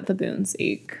not the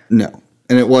Boonseek. No,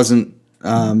 and it wasn't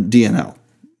DNL.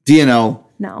 DNL.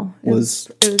 No, it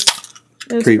was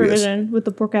Provision with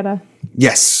the porchetta.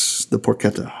 Yes, the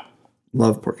porchetta.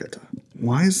 Love porchetta.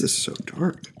 Why is this so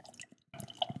dark?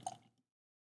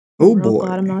 Oh boy!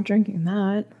 Glad I'm not drinking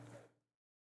that.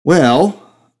 Well,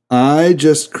 I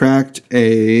just cracked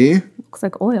a. Looks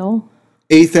like oil.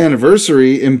 8th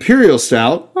anniversary Imperial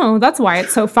Stout. Oh, that's why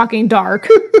it's so fucking dark.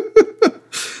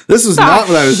 This is not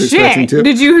what I was expecting to.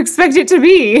 Did you expect it to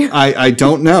be? I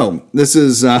don't know. This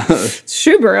is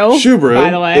Shoe Brew, by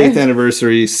the way. 8th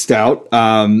anniversary stout.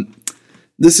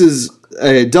 This is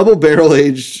a double barrel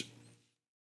aged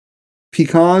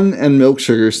pecan and milk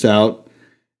sugar stout,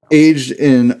 aged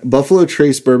in Buffalo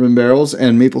Trace bourbon barrels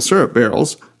and maple syrup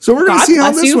barrels. So we're going to see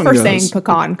how this one goes. God bless you for saying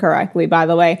pecan correctly, by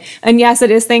the way. And yes, it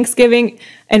is Thanksgiving.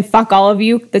 And fuck all of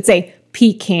you that say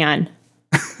pecan.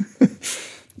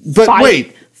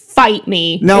 But Fight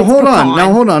me. Now hold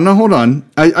on.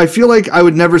 I feel like I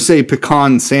would never say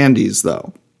pecan sandies,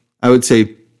 though. I would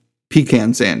say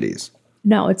pecan sandies.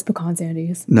 No, it's pecan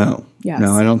sandies. No. Yes.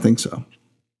 No, I don't think so.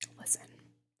 Listen.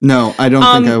 No, I don't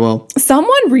think I will.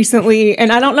 Someone recently,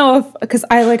 and I don't know if, because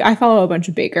I follow a bunch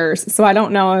of bakers, so I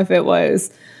don't know if it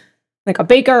was like a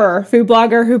baker or a food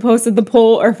blogger who posted the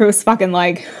poll, or if it was fucking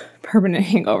like Permanent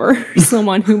Hangover,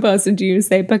 someone who posted, do you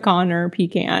say pecan or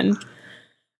pecan?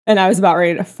 And I was about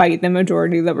ready to fight the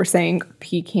majority that were saying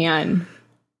pecan.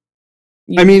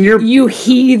 You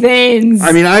heathens.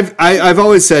 I mean, I've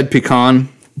always said pecan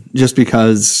just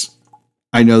because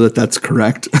I know that that's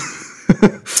correct.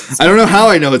 I don't know how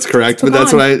I know it's correct, but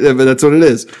that's what it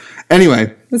is.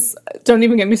 Anyway, don't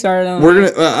even get me started on.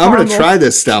 I'm gonna try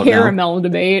this stout caramel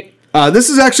debate. This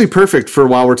is actually perfect for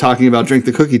while we're talking about Drink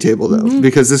the Cookie Table, though,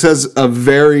 because this has a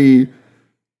very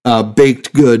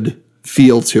baked good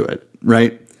feel to it,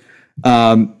 right?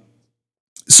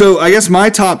 So I guess my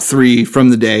top 3 from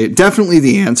the day, definitely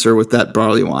The Answer with that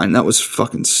barley wine. That was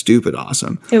fucking stupid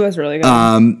awesome. It was really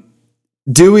good.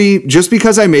 Dewey, just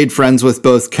because I made friends with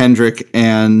both Kendrick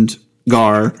and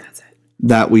Gar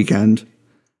that weekend.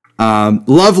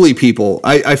 Lovely people.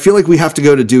 I feel like we have to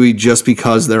go to Dewey just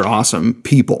because they're awesome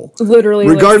people. Literally,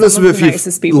 regardless of if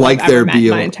you like their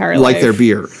beer,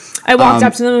 I walked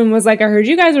up to them and was like, "I heard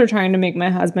you guys were trying to make my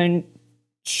husband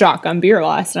shotgun beer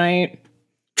last night."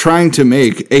 Trying to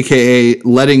make, aka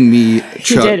letting me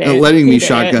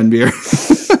shotgun beer.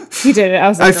 He did it.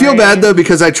 I feel bad though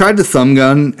because I tried to thumb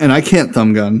gun and I can't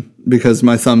thumb gun because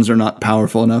my thumbs are not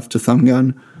powerful enough to thumb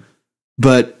gun.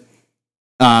 But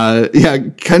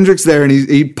Kendrick's there and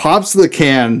he pops the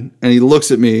can and he looks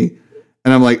at me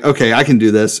and I'm like, okay, I can do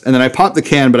this. And then I popped the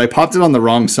can, but I popped it on the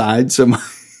wrong side, so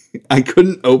I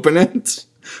couldn't open it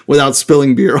without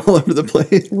spilling beer all over the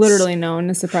place. Literally, no one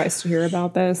is surprised to hear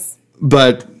about this.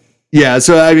 But Yeah,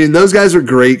 so I mean, those guys are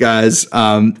great guys,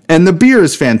 and the beer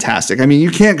is fantastic. I mean,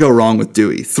 you can't go wrong with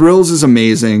Dewey. Thrills is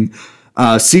amazing.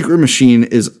 Secret Machine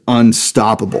is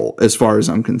unstoppable as far as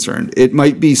I'm concerned. It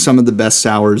might be some of the best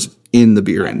sours in the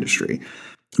beer industry.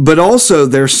 But also,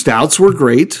 their stouts were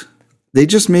great. They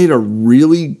just made a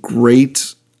really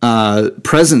great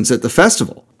presence at the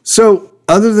festival. So,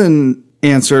 other than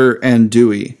Answer and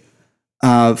Dewey,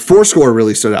 Fourscore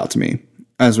really stood out to me,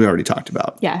 as we already talked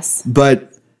about. Yes. But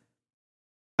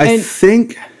I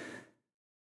think,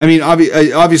 I mean,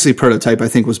 obviously Prototype, I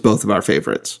think, was both of our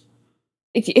favorites.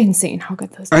 Insane how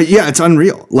good those are. Yeah, it's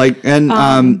unreal. Like, and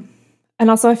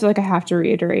also I feel like I have to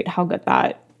reiterate how good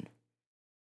that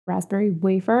raspberry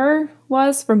wafer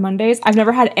was for Mondays. I've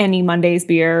never had any Mondays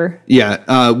beer.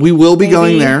 Yeah, we will be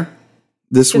going there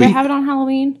this week. Did I have it on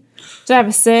Halloween? Did I have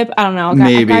a sip? I don't know.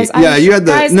 Maybe. Guys, you had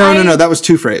the... No. That was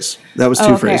Two Phrase. That was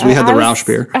Two Phrase. We had the Rausch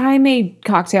beer. I made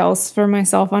cocktails for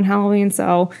myself on Halloween.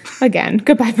 So, again,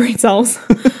 goodbye, brain cells.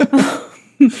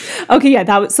 Okay, yeah.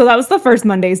 That was the first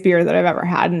Monday's beer that I've ever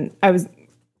had. And I was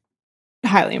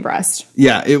highly impressed.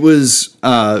 Yeah, it was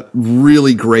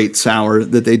really great sour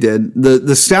that they did.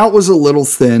 The stout was a little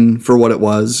thin for what it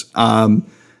was.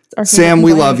 Sam,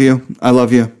 we love you. I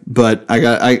love you. But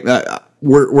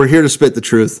we're here to spit the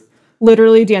truth.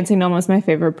 Literally, Dancing Gnome is my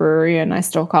favorite brewery, and I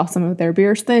still call some of their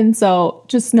beers thin. So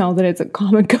just know that it's a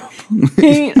common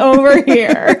complaint over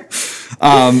here.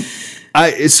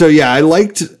 I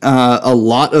liked a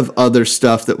lot of other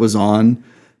stuff that was on,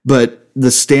 but the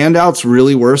standouts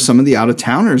really were some of the out of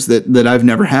towners that I've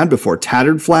never had before.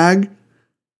 Tattered Flag,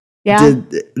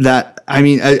 did that. I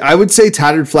mean, I would say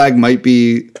Tattered Flag might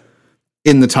be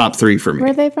in the top 3 for me. Where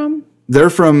are they from?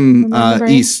 They're from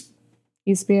East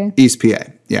PA. East PA.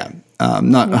 Yeah.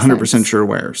 Not 100% sure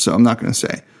where, so I'm not going to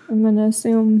say. I'm going to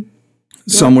assume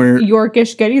somewhere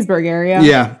Yorkish Gettysburg area.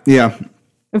 Yeah.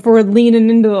 If we're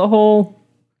leaning into the whole.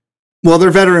 Well,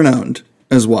 they're veteran owned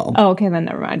as well. Oh, okay, then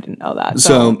never mind. I didn't know that.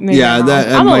 So yeah,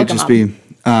 that might just be.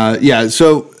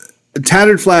 So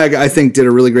Tattered Flag, I think, did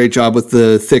a really great job with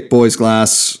the Thick Boys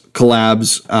Glass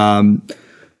collabs.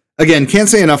 Again, can't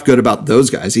say enough good about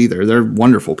those guys either. They're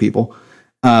wonderful people.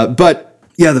 But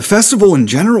yeah, the festival in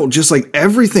general, just like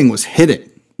everything was hitting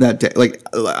that day. Like,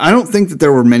 I don't think that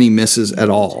there were many misses at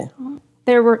all.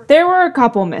 There were a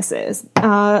couple misses.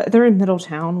 They're in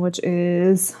Middletown, which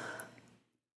is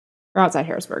outside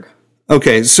Harrisburg.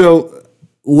 Okay, so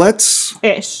let's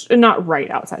not right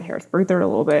outside Harrisburg. They're a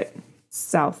little bit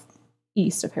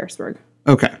southeast of Harrisburg.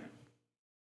 Okay,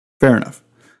 fair enough.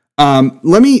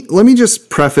 Let me just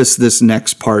preface this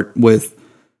next part with,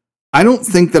 I don't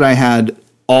think that I had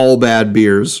all bad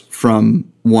beers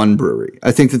from one brewery.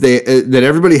 I think that that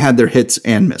everybody had their hits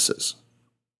and misses.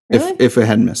 Really? If it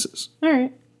had misses. All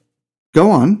right.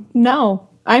 Go on. No,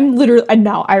 I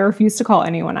refuse to call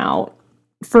anyone out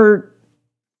for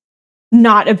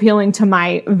not appealing to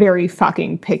my very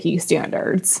fucking picky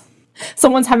standards.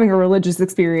 Someone's having a religious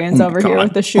experience over here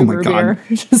with the Shoe Brew beer.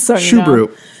 Just so you know.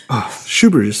 Brew. Oh, Shoe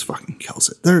Brew just fucking kills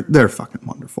it. They're fucking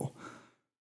wonderful.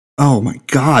 Oh my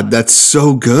God, that's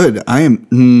so good. My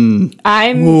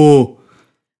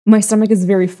stomach is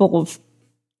very full of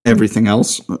everything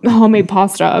else. Homemade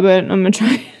pasta, but I'm gonna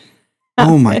try.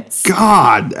 Oh my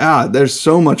God. There's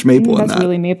so much maple in that. That's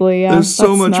really mapley, yeah. There's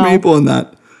so much maple in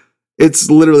that. It's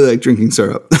literally like drinking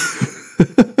syrup.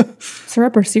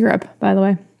 Syrup or syrup, by the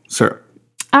way? Syrup.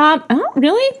 Oh,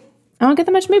 really? I don't get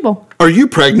that much maple. Are you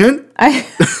pregnant?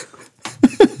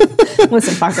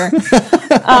 Listen, fucker.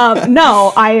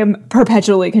 No, I am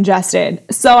perpetually congested.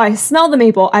 So I smell the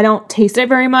maple. I don't taste it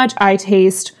very much. I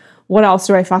taste, what else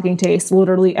do I fucking taste?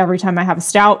 Literally every time I have a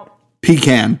stout.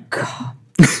 Pecan.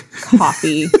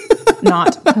 Coffee,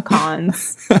 not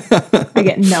pecans. I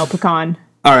get no pecan.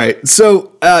 All right.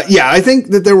 So, I think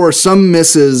that there were some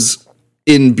misses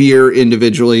in beer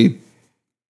individually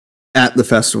at the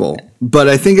festival, but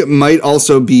I think it might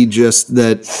also be just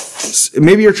that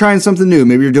maybe you're trying something new.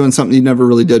 Maybe you're doing something you never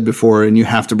really did before and you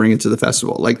have to bring it to the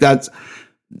festival. Like that's,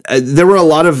 there were a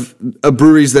lot of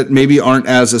breweries that maybe aren't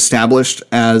as established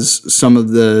as some of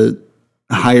the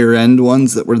higher end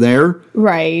ones that were there.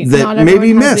 Right. That not maybe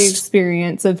has missed the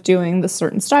experience of doing the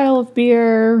certain style of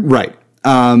beer. Right.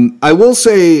 I will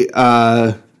say,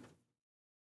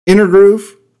 Inner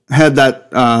Groove had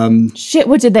that shit.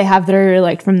 What did they have that I really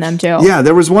liked from them too? Yeah,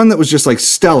 there was one that was just like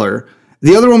stellar.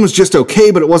 The other one was just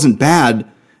okay, but it wasn't bad.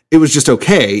 It was just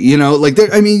okay, you know. Like,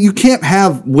 you can't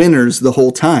have winners the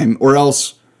whole time, or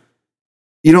else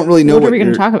you don't really know what are we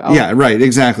going to talk about. Yeah, right,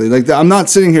 exactly. Like, I'm not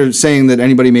sitting here saying that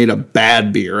anybody made a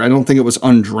bad beer. I don't think it was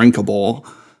undrinkable,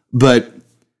 but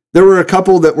there were a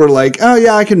couple that were like, oh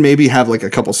yeah, I can maybe have like a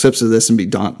couple sips of this and be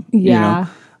done. Yeah. You know?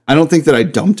 I don't think that I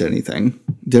dumped anything.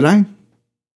 Did I?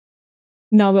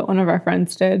 No, but one of our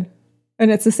friends did.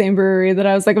 And it's the same brewery that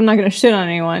I was like, I'm not going to shit on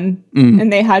anyone.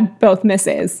 And they had both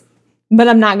misses. But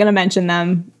I'm not going to mention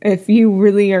them. If you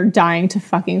really are dying to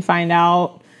fucking find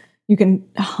out, you can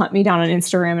hunt me down on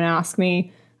Instagram and ask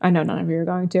me. I know none of you are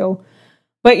going to.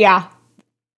 But yeah.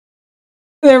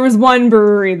 There was one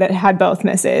brewery that had both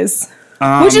misses.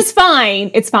 Which is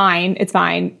fine. It's fine. It's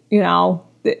fine. You know,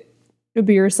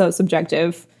 beer is so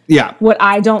subjective. Yeah. What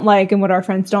I don't like and what our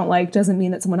friends don't like doesn't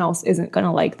mean that someone else isn't going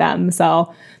to like them.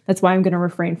 So that's why I'm going to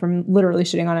refrain from literally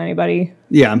shitting on anybody.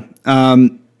 Yeah.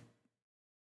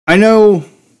 I know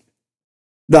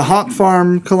the Hop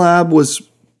Farm collab was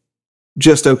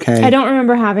just okay. I don't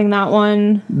remember having that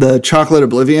one. The Chocolate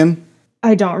Oblivion?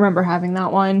 I don't remember having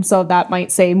that one. So that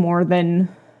might say more than...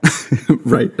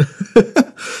 Right.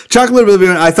 Chocolate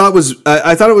Oblivion, I thought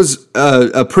it was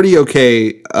a pretty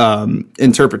okay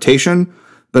interpretation.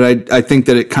 But I think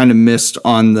that it kind of missed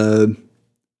on the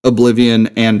Oblivion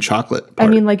and chocolate part.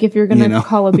 I mean, like, if you're going to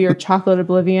call a beer Chocolate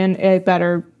Oblivion, it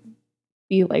better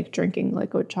be like drinking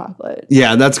liquid chocolate.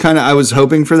 Yeah, that's kind of, I was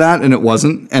hoping for that, and it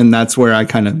wasn't. And that's where I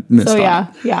kind of missed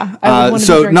on. Yeah.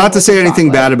 So not to say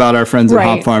anything bad about our friends at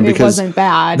Hop Farm, because it wasn't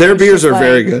bad. Their beers are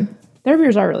very good. Their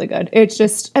beers are really good. It's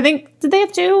just, I think, did they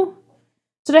have two?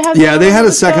 Did I have? Yeah, they had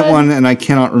a second one, and I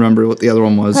cannot remember what the other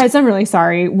one was. Guys, I'm really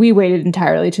sorry. We waited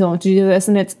entirely too long to do this,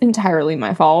 and it's entirely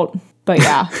my fault. But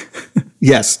yeah.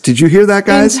 Yes. Did you hear that,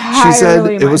 guys? She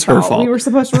said it was her fault. We were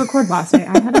supposed to record last night.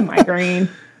 I had a migraine.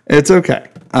 It's okay.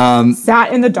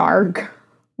 Sat in the dark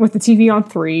with the TV on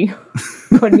 3.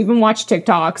 Couldn't even watch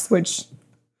TikToks, which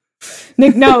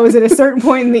Nick knows at a certain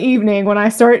point in the evening when I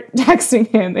start texting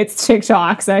him, it's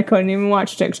TikToks. I couldn't even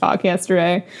watch TikTok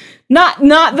yesterday. Not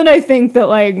that I think that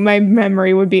like my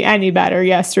memory would be any better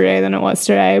yesterday than it was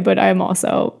today, but I'm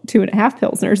also 2.5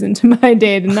 Pilsners into my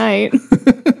day tonight.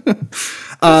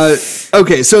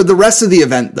 Okay, so the rest of the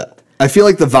event, though, I feel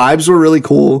like the vibes were really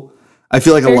cool. I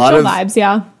feel like a lot of vibes,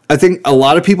 yeah. I think a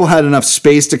lot of people had enough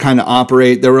space to kind of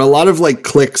operate. There were a lot of like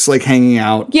cliques like hanging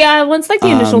out. Yeah, once like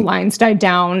the initial lines died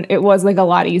down, it was like a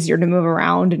lot easier to move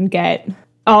around and get.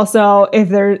 Also, if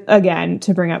there, again,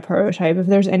 to bring up Prototype, if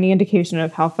there's any indication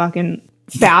of how fucking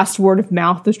fast word of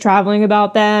mouth was traveling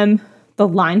about them, the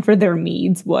line for their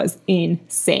meads was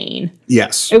insane.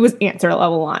 Yes. It was answer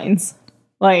level lines.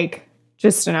 Like,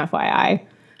 just an FYI.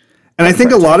 And I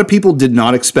think a lot of people did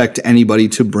not expect anybody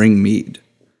to bring mead.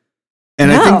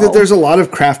 And I think that there's a lot of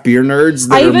craft beer nerds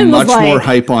that are much more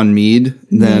hype on mead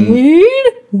than...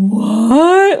 Mead?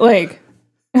 What? Like...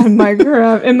 in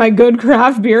my good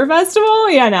craft beer festival?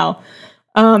 Yeah, no.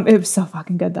 It was so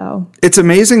fucking good though. It's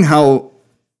amazing how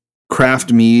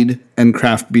craft mead and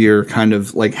craft beer kind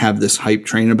of like have this hype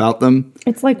train about them.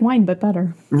 It's like wine, but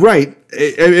better. Right.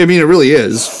 I mean, it really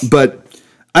is. But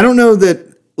I don't know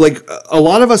that, like, a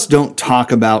lot of us don't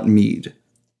talk about mead.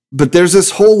 But there's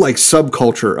this whole like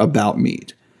subculture about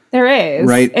mead. There is.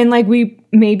 Right. And like we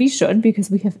maybe should because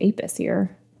we have Apis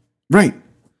here. Right.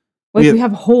 Like we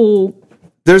have whole...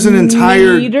 There's an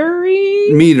entire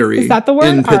meadery. Is that the word?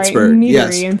 In Pittsburgh. Meadery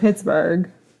yes. in Pittsburgh.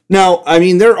 Now, I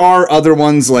mean, there are other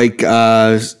ones like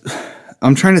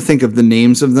I'm trying to think of the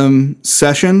names of them.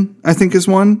 Session, I think, is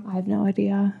one. I have no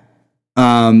idea.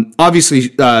 Obviously,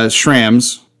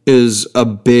 Schramm's is a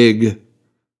big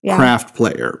craft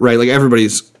player, right? Like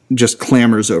everybody's just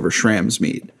clamors over Schramm's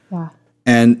mead. Yeah.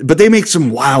 But they make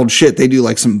some wild shit. They do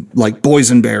like some like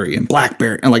boysenberry and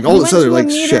blackberry and like all this other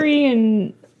like shit.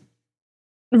 In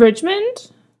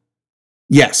Richmond?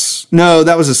 Yes. No,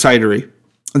 that was a cidery.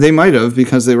 They might have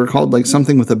because they were called like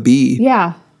something with a B.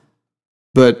 Yeah.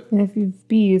 But and if you've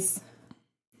bees,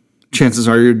 chances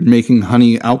are you're making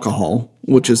honey alcohol,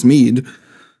 which is mead.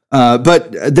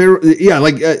 But there, yeah,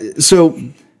 like so.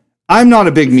 I'm not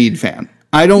a big mead fan.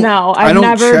 I don't. No, I've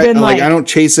never been like. I don't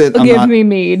chase it. Give me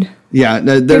mead. Yeah,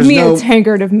 there's give me a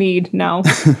tankard of mead. No,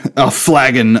 a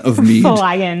flagon of mead.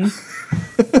 Flagon.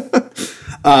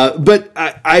 But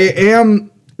I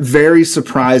am very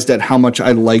surprised at how much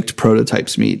I liked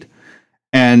Prototype's mead.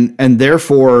 And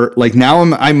therefore, like now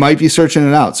I might be searching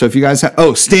it out. So if you guys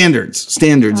have, Standards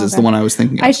is the one I was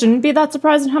thinking of. I shouldn't be that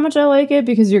surprised at how much I like it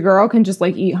because your girl can just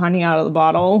like eat honey out of the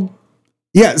bottle.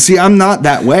 Yeah, see, I'm not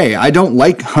that way. I don't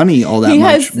like honey all that much. He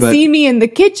has seen me in the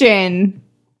kitchen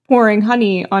pouring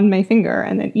honey on my finger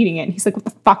and then eating it. He's like, what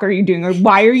the fuck are you doing? Or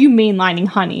why are you mainlining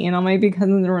honey? And I'm like, because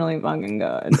it's really fucking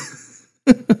good.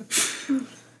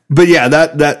 But yeah,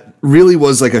 that really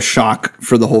was like a shock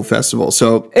for the whole festival.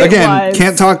 So again,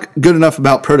 can't talk good enough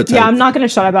about Prototype. Yeah, I'm not going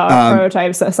to shut about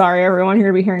Prototype. So sorry, everyone.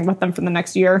 You're going to be hearing about them for the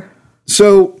next year.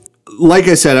 So, like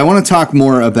I said, I want to talk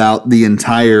more about the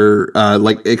entire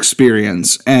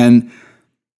experience. And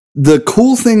the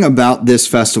cool thing about this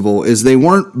festival is they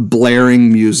weren't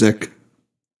blaring music.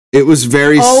 It was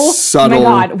very subtle. Oh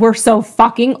my God, we're so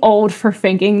fucking old for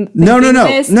thinking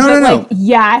No.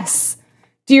 Yes.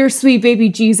 Dear sweet baby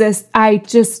Jesus, I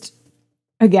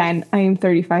am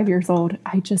 35 years old.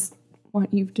 I just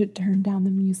want you to turn down the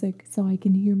music so I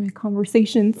can hear my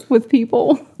conversations with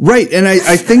people. Right, and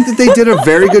I think that they did a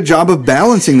very good job of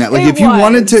balancing that. Like if you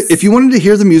wanted to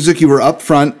hear the music, you were up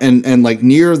front and like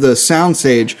near the sound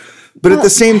stage, but at the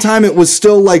same time it was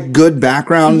still like good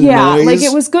background noise. Yeah, like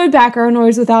it was good background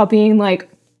noise without being like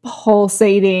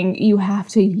pulsating. You have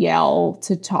to yell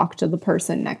to talk to the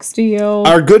person next to you.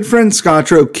 Our good friend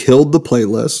Scotro killed the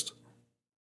playlist.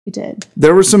 He did.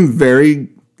 There were some very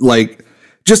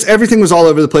just everything was all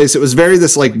over the place. It was very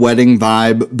this like wedding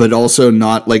vibe, but also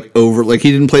not like over. Like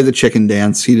he didn't play the chicken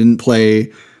dance. He didn't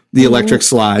play the electric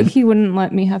slide. He wouldn't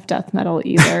let me have death metal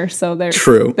either. So there's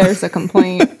true. There's a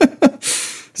complaint.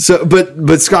 So,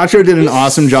 but Scotcho did an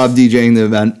awesome job DJing the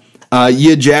event.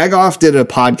 Jagoff did a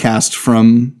podcast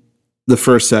from the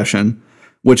first session,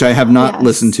 which I have not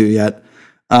listened to yet.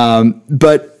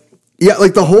 But yeah,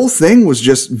 like the whole thing was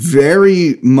just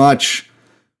very much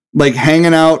like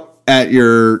hanging out at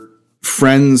your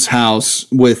friend's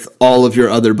house with all of your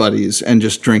other buddies and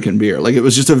just drinking beer. Like it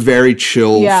was just a very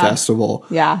chill festival.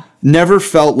 Yeah. Never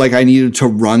felt like I needed to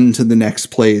run to the next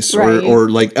place or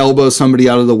like elbow somebody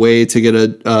out of the way to get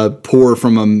a pour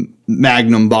from a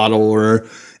Magnum bottle or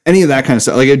any of that kind of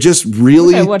stuff. Like it just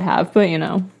really... I would have, but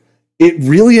it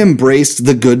really embraced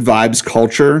the good vibes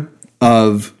culture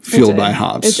of Fueled by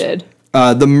Hops. It did.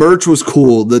 The merch was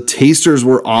cool. The tasters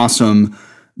were awesome.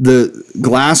 The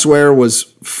glassware was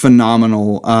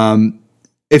phenomenal.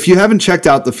 If you haven't checked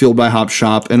out the Fueled by Hops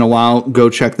shop in a while, go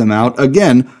check them out.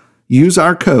 Again, use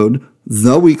our code,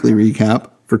 The Weekly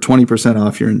Recap, for 20%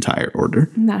 off your entire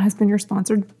order. And that has been your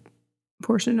sponsored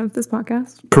portion of this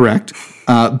podcast. Correct.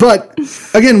 But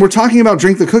again, we're talking about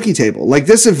Drink the Cookie Table. Like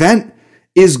this event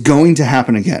is going to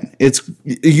happen again.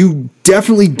 You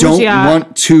definitely don't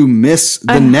want to miss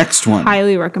the next one. I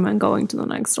highly recommend going to the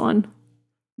next one.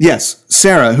 Yes,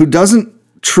 Sarah, who doesn't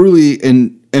truly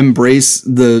embrace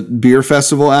the beer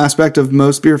festival aspect of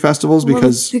most beer festivals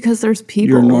because there's people.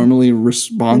 You're normally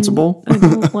responsible. I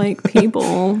don't like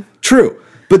people. True.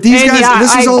 But these guys,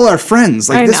 this is all our friends.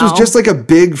 Like this was just like a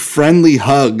big friendly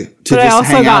hug to just hang out in. But I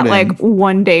also got like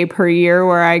 1 day per year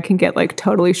where I can get like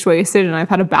totally wasted, and I've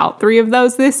had about 3 of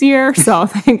those this year. So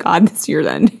thank God this year's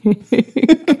ending.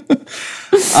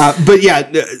 But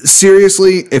yeah,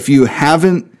 seriously, if you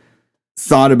haven't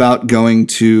thought about going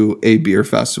to a beer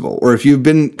festival, or if you've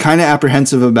been kind of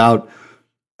apprehensive about,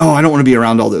 I don't want to be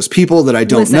around all those people that I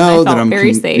don't know, that I'm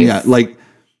very safe. Yeah, like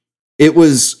it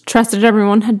was trusted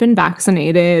everyone had been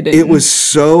vaccinated. It was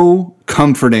so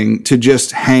comforting to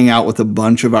just hang out with a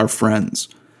bunch of our friends.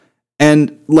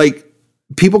 And like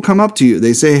people come up to you,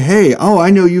 they say, "Hey,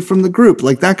 I know you from the group."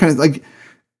 Like that kind of like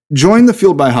join the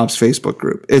Fueled by Hops Facebook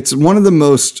group. It's one of the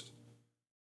most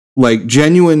like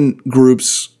genuine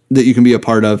groups that you can be a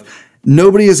part of.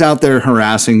 Nobody is out there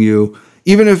harassing you,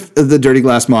 even if the Dirty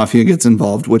Glass Mafia gets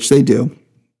involved, which they do.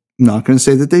 I'm not going to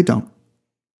say that they don't.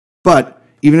 But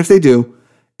even if they do,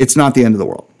 it's not the end of the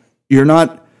world. You're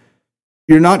not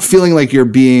feeling like you're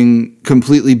being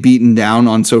completely beaten down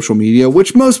on social media,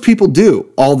 which most people do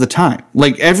all the time.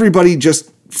 Like everybody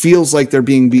just feels like they're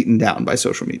being beaten down by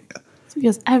social media.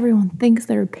 Because everyone thinks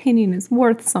their opinion is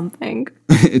worth something.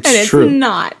 It's true. It's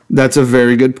not. That's a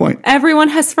very good point. Everyone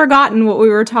has forgotten what we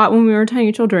were taught when we were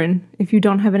tiny children. If you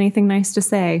don't have anything nice to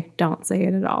say, don't say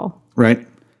it at all. Right.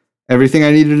 Everything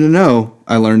I needed to know,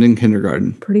 I learned in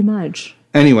kindergarten. Pretty much.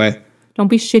 Anyway. Don't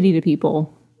be shitty to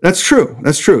people. That's true.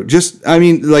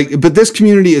 But this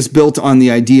community is built on the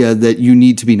idea that you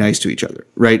need to be nice to each other,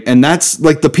 right? And that's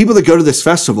like the people that go to this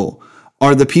festival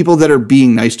are the people that are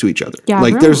being nice to each other. Yeah,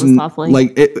 like was lovely.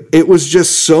 Like it was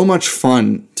just so much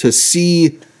fun to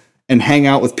see and hang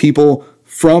out with people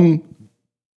from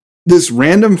this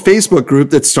random Facebook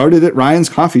group that started at Ryan's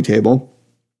Coffee Table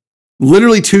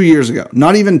literally 2 years ago,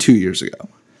 not even 2 years ago.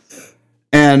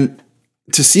 And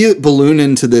to see it balloon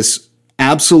into this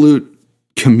absolute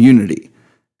community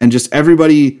and just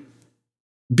everybody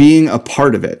being a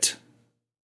part of it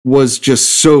was just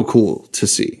so cool to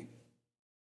see.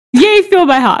 Yay, Fueled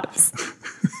by Hops.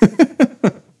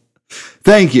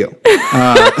 Thank you.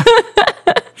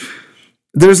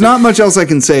 There's not much else I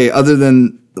can say other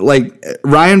than like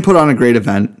Ryan put on a great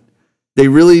event. They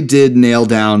really did nail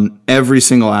down every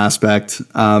single aspect.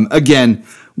 Again,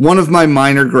 one of my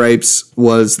minor gripes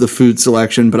was the food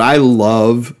selection, but I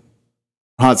love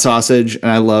hot sausage and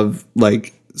I love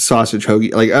like sausage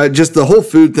hoagie. Like just the whole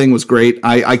food thing was great.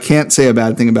 I can't say a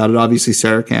bad thing about it. Obviously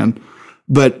Sarah can,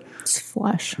 but it's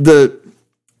flesh.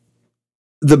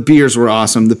 The beers were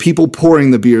awesome. The people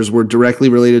pouring the beers were directly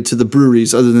related to the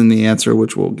breweries other than the answer,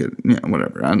 which we'll get,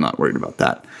 whatever. I'm not worried about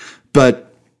that,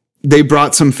 but they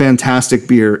brought some fantastic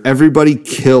beer. Everybody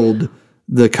killed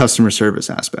the customer service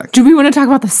aspect. Do we want to talk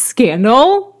about the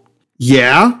scandal?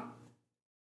 Yeah.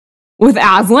 With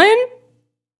Aslan?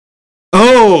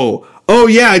 Oh,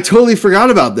 yeah. I totally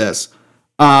forgot about this.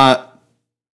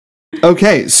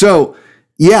 Okay. So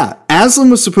yeah, Aslan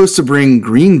was supposed to bring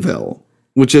Greenville,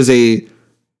 which is a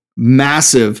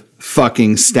massive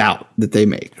fucking stout that they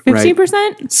make. 15%?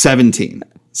 Right?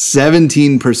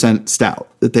 17% stout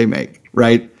that they make.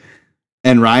 Right.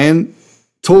 And Ryan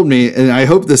told me, and I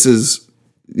hope this is,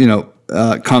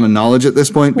 common knowledge at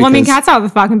this point. Well, I mean, cat's out of the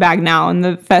fucking bag now and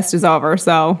the fest is over,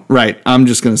 so. Right. I'm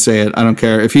just going to say it. I don't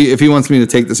care. If he wants me to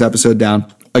take this episode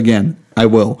down, again, I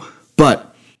will.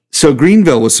 But, so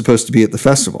Greenville was supposed to be at the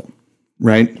festival,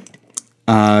 right?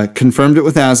 Confirmed it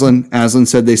with Aslan. Aslan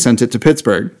said they sent it to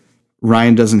Pittsburgh.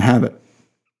 Ryan doesn't have it.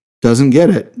 Doesn't get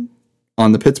it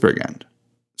on the Pittsburgh end.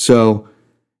 So,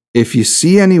 if you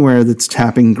see anywhere that's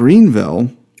tapping Greenville,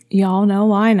 y'all know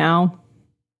why now.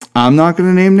 I'm not going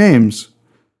to name names,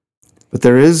 but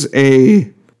there is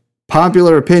a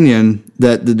popular opinion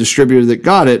that the distributor that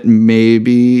got it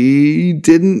maybe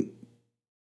didn't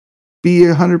be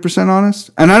 100%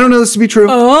 honest. And I don't know this to be true.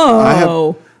 Oh,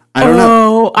 I don't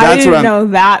know. I didn't know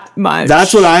that much.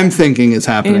 That's what I'm thinking is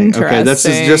happening. Okay, that's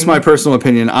just my personal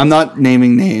opinion. I'm not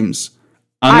naming names.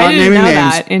 I'm not naming names.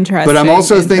 That. Interesting. But I'm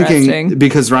also thinking,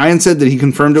 because Ryan said that he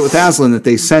confirmed it with Aslan, that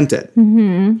they sent it.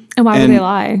 Mm-hmm. And why would they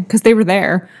lie? Because they were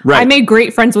there. Right. I made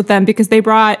great friends with them because did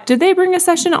they bring a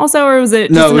session also, or was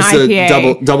it just an IPA? No, it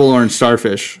was the double orange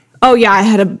starfish. Oh, yeah, I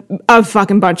had a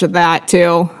fucking bunch of that,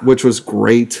 too. Which was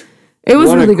great. It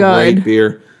was really good. Great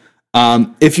beer.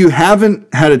 If you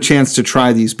haven't had a chance to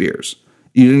try these beers,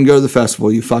 you didn't go to the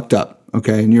festival, you fucked up,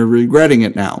 okay? And you're regretting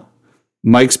it now.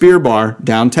 Mike's Beer Bar,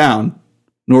 downtown,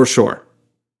 North Shore.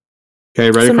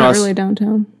 Okay, right across. Not really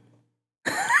downtown.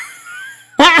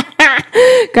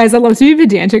 Guys, I love to be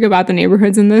pedantic about the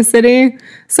neighborhoods in this city.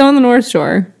 So on the North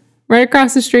Shore, right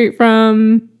across the street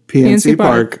from PNC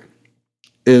Park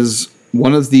is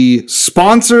one of the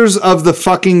sponsors of the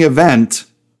fucking event.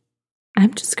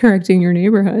 I'm just correcting your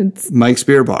neighborhoods. Mike's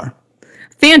Beer Bar.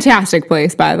 Fantastic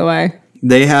place, by the way.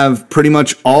 They have pretty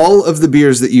much all of the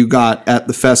beers that you got at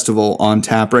the festival on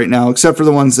tap right now, except for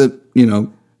the ones that,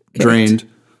 drained.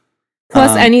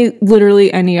 Plus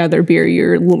literally any other beer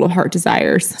your little heart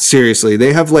desires. Seriously,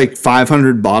 they have like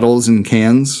 500 bottles and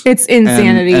cans. It's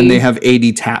insanity. And they have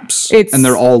 80 taps. And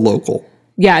they're all local.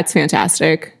 Yeah, it's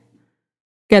fantastic.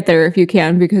 Get there if you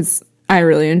can, because I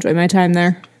really enjoy my time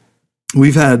there.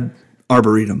 We've had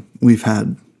Arboretum. We've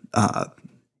had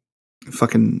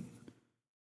fucking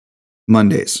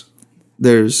Mondays.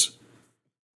 There's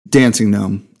Dancing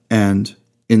Gnome and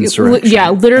Insurrection. Yeah,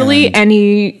 literally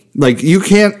any. Like, you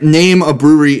can't name a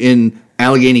brewery in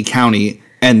Allegheny County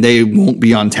and they won't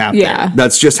be on tap there.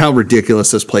 That's just how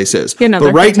ridiculous this place is. Yeah, no,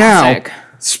 but right now,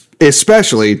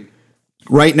 especially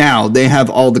right now, they have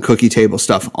all the cookie table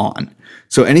stuff on.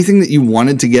 So anything that you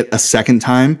wanted to get a second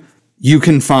time, you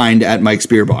can find at Mike's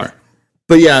Beer Bar.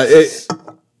 But yeah,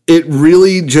 it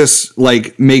really just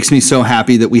like makes me so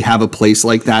happy that we have a place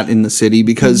like that in the city,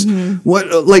 because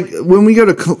when we go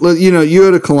to, you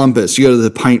go to Columbus, you go to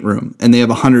the Pint Room and they have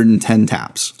 110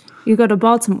 taps. You go to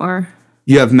Baltimore,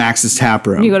 you have Max's Tap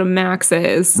Room. You go to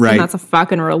Max's, right? And that's a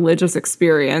fucking religious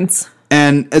experience.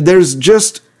 And there's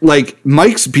just like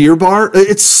Mike's Beer Bar.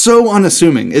 It's so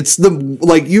unassuming. It's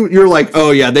you're like,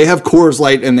 oh yeah, they have Coors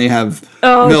Light and they have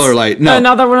Miller Lite. No,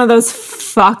 another one of those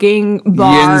fucking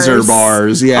bars. Yinzer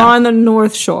bars, yeah, on the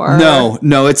North Shore.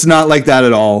 No, it's not like that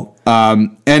at all.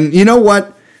 And you know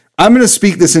what? I'm going to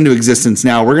speak this into existence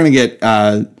now. We're going to get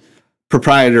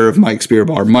proprietor of Mike's Beer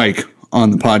Bar, Mike, on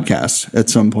the podcast at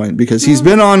some point, because he's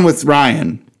been on with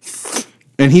Ryan,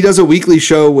 and he does a weekly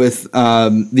show with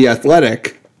The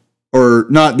Athletic. Or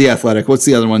not The Athletic. What's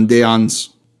the other one?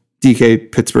 Dion's DK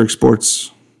Pittsburgh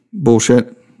Sports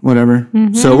bullshit. Whatever.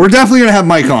 Mm-hmm. So we're definitely going to have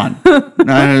Mike on.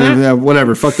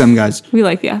 Whatever. Fuck them guys. We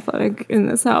like The Athletic in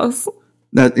this house.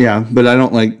 But I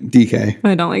don't like DK.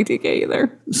 I don't like DK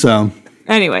either. So.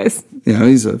 Anyways.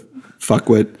 He's a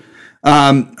fuckwit.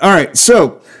 All right.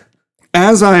 So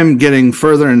As I'm getting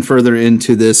further and further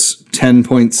into this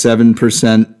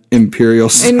 10.7% Imperial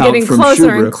Stout and getting from closer Shoe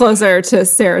Brew, and closer to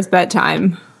Sarah's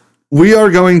bedtime, we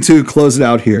are going to close it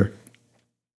out here.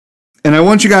 And I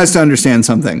want you guys to understand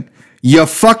something. You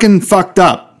fucking fucked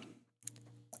up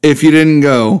if you didn't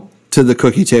go to the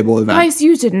cookie table event. Guys,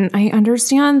 you didn't. I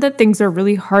understand that things are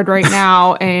really hard right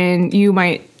now and you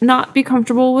might not be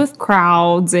comfortable with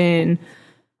crowds and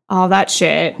all that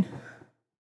shit.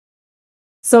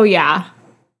 So yeah,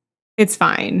 it's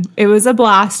fine. It was a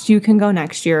blast. You can go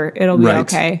next year. It'll be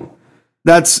okay.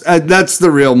 That's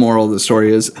the real moral of the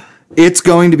story is it's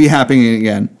going to be happening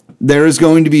again. There is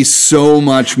going to be so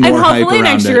much more hype around it. And hopefully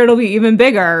next year it'll be even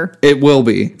bigger. It will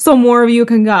be. So more of you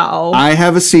can go. I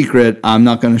have a secret. I'm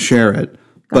not going to share it,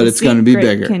 but it's going to be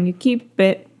bigger. Can you keep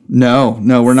it? No,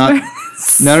 we're not.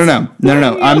 No.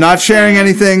 I'm not sharing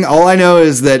anything. All I know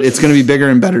is that it's going to be bigger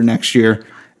and better next year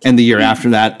and the year after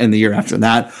that and the year after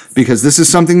that, because this is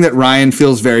something that Ryan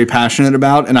feels very passionate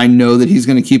about. And I know that he's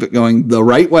going to keep it going the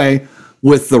right way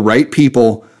with the right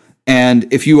people.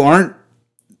 And if you aren't,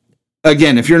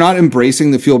 again, if you're not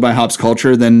embracing the Fueled by Hops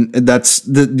culture, then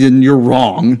then you're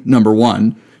wrong, number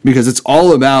one, because it's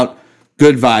all about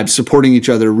good vibes, supporting each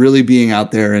other, really being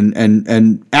out there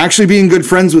and actually being good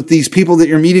friends with these people that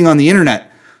you're meeting on the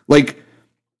internet. Like,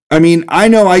 I mean, I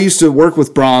know I used to work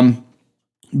with Brom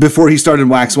before he started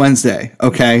Wax Wednesday,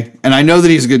 okay? And I know that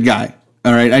he's a good guy,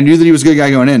 all right? I knew that he was a good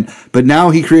guy going in, but now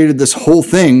he created this whole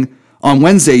thing on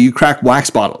Wednesday, you crack wax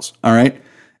bottles, all right?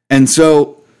 And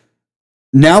so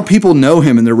now people know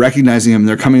him and they're recognizing him and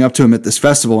they're coming up to him at this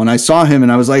festival. And I saw him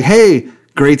and I was like, hey,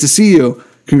 great to see you.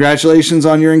 Congratulations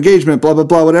on your engagement, blah, blah,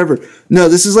 blah, whatever. No,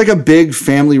 this is like a big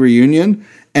family reunion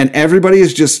and everybody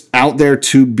is just out there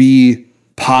to be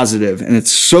positive and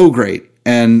it's so great.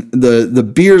 And the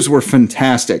beers were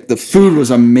fantastic. The food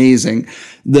was amazing.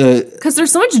 Because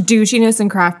there's so much douchiness in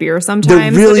craft beer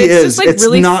sometimes. There really is. Just like it's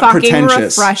really not fucking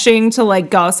pretentious. Refreshing to like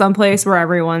go someplace where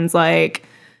everyone's like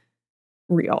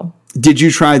real. Did you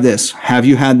try this? Have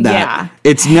you had that? Yeah.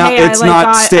 It's not. Hey, it's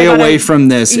not. Stay away from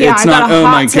this. Yeah, it's I not. Got a oh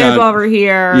hot my tip god. Over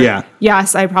here. Yeah.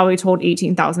 Yes, I probably told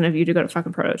 18,000 of you to go to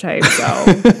fucking Prototype.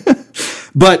 So.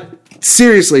 But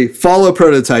seriously, follow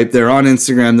Prototype. They're on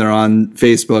Instagram. They're on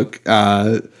Facebook.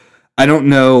 I don't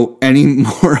know any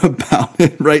more about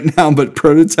it right now, but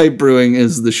Prototype Brewing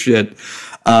is the shit.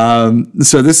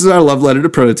 So this is our love letter to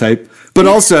Prototype. But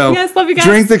also, yes, love you guys.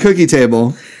 Drink the Cookie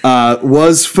Table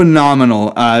was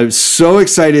phenomenal. I was so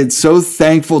excited, so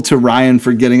thankful to Ryan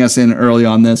for getting us in early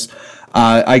on this.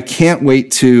 I can't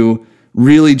wait to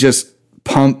really just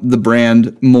pump the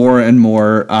brand more and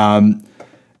more.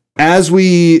 As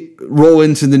we roll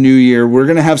into the new year, we're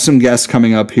going to have some guests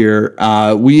coming up here.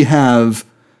 We have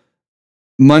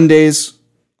Mondays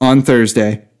on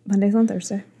Thursday.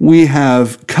 We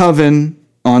have Coven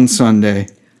on Sunday.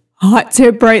 Hot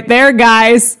tip right there,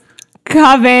 guys.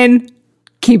 Coven.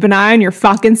 Keep an eye on your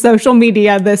fucking social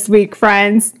media this week,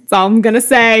 friends. That's all I'm going to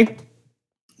say.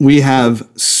 We have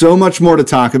so much more to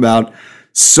talk about,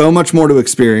 so much more to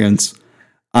experience.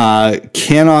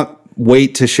 Cannot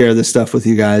wait to share this stuff with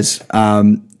you guys.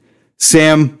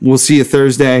 Sam, we'll see you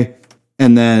Thursday.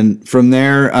 And then from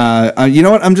there, you know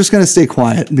what? I'm just going to stay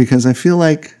quiet because I feel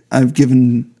like I've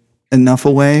given enough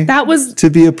away. That was to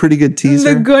be a pretty good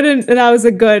teaser. That was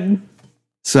a good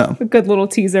little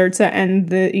teaser to end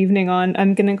the evening on.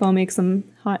 I'm going to go make some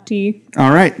hot tea.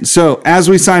 All right. So as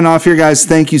we sign off here, guys,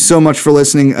 thank you so much for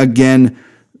listening. Again,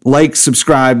 like,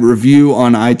 subscribe, review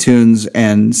on iTunes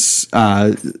and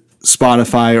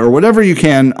Spotify or whatever you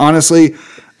can. Honestly,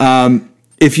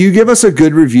 if you give us a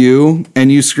good review and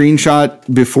you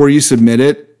screenshot before you submit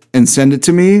it and send it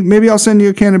to me, maybe I'll send you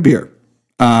a can of beer.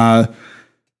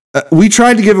 We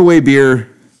tried to give away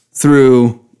beer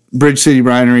through Bridge City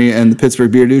Brinery and the Pittsburgh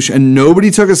Beer Douche, and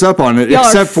nobody took us up on it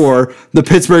except for the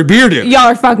Pittsburgh Beer Douche. Y'all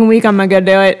are fucking weak. I'm going to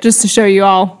do it just to show you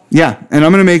all. Yeah, and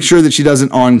I'm going to make sure that she does it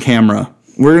on camera.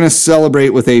 We're going to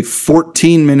celebrate with a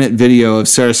 14-minute video of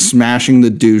Sarah smashing the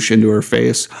douche into her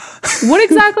face. What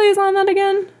exactly is on that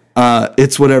again?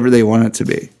 It's whatever they want it to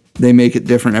be. They make it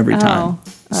different every time.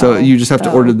 So you just have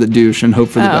to order the douche and hope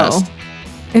for the best.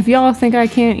 If y'all think I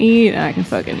can't eat, I can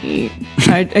fucking eat.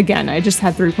 I just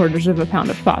had 3/4 of a pound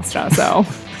of pasta, so.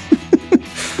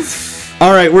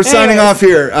 All right, we're signing off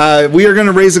here. We are going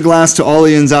to raise a glass to all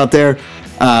Ians out there.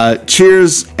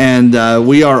 Cheers, and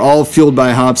we are all fueled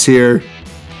by hops here.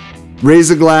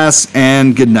 Raise a glass,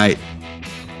 and good night.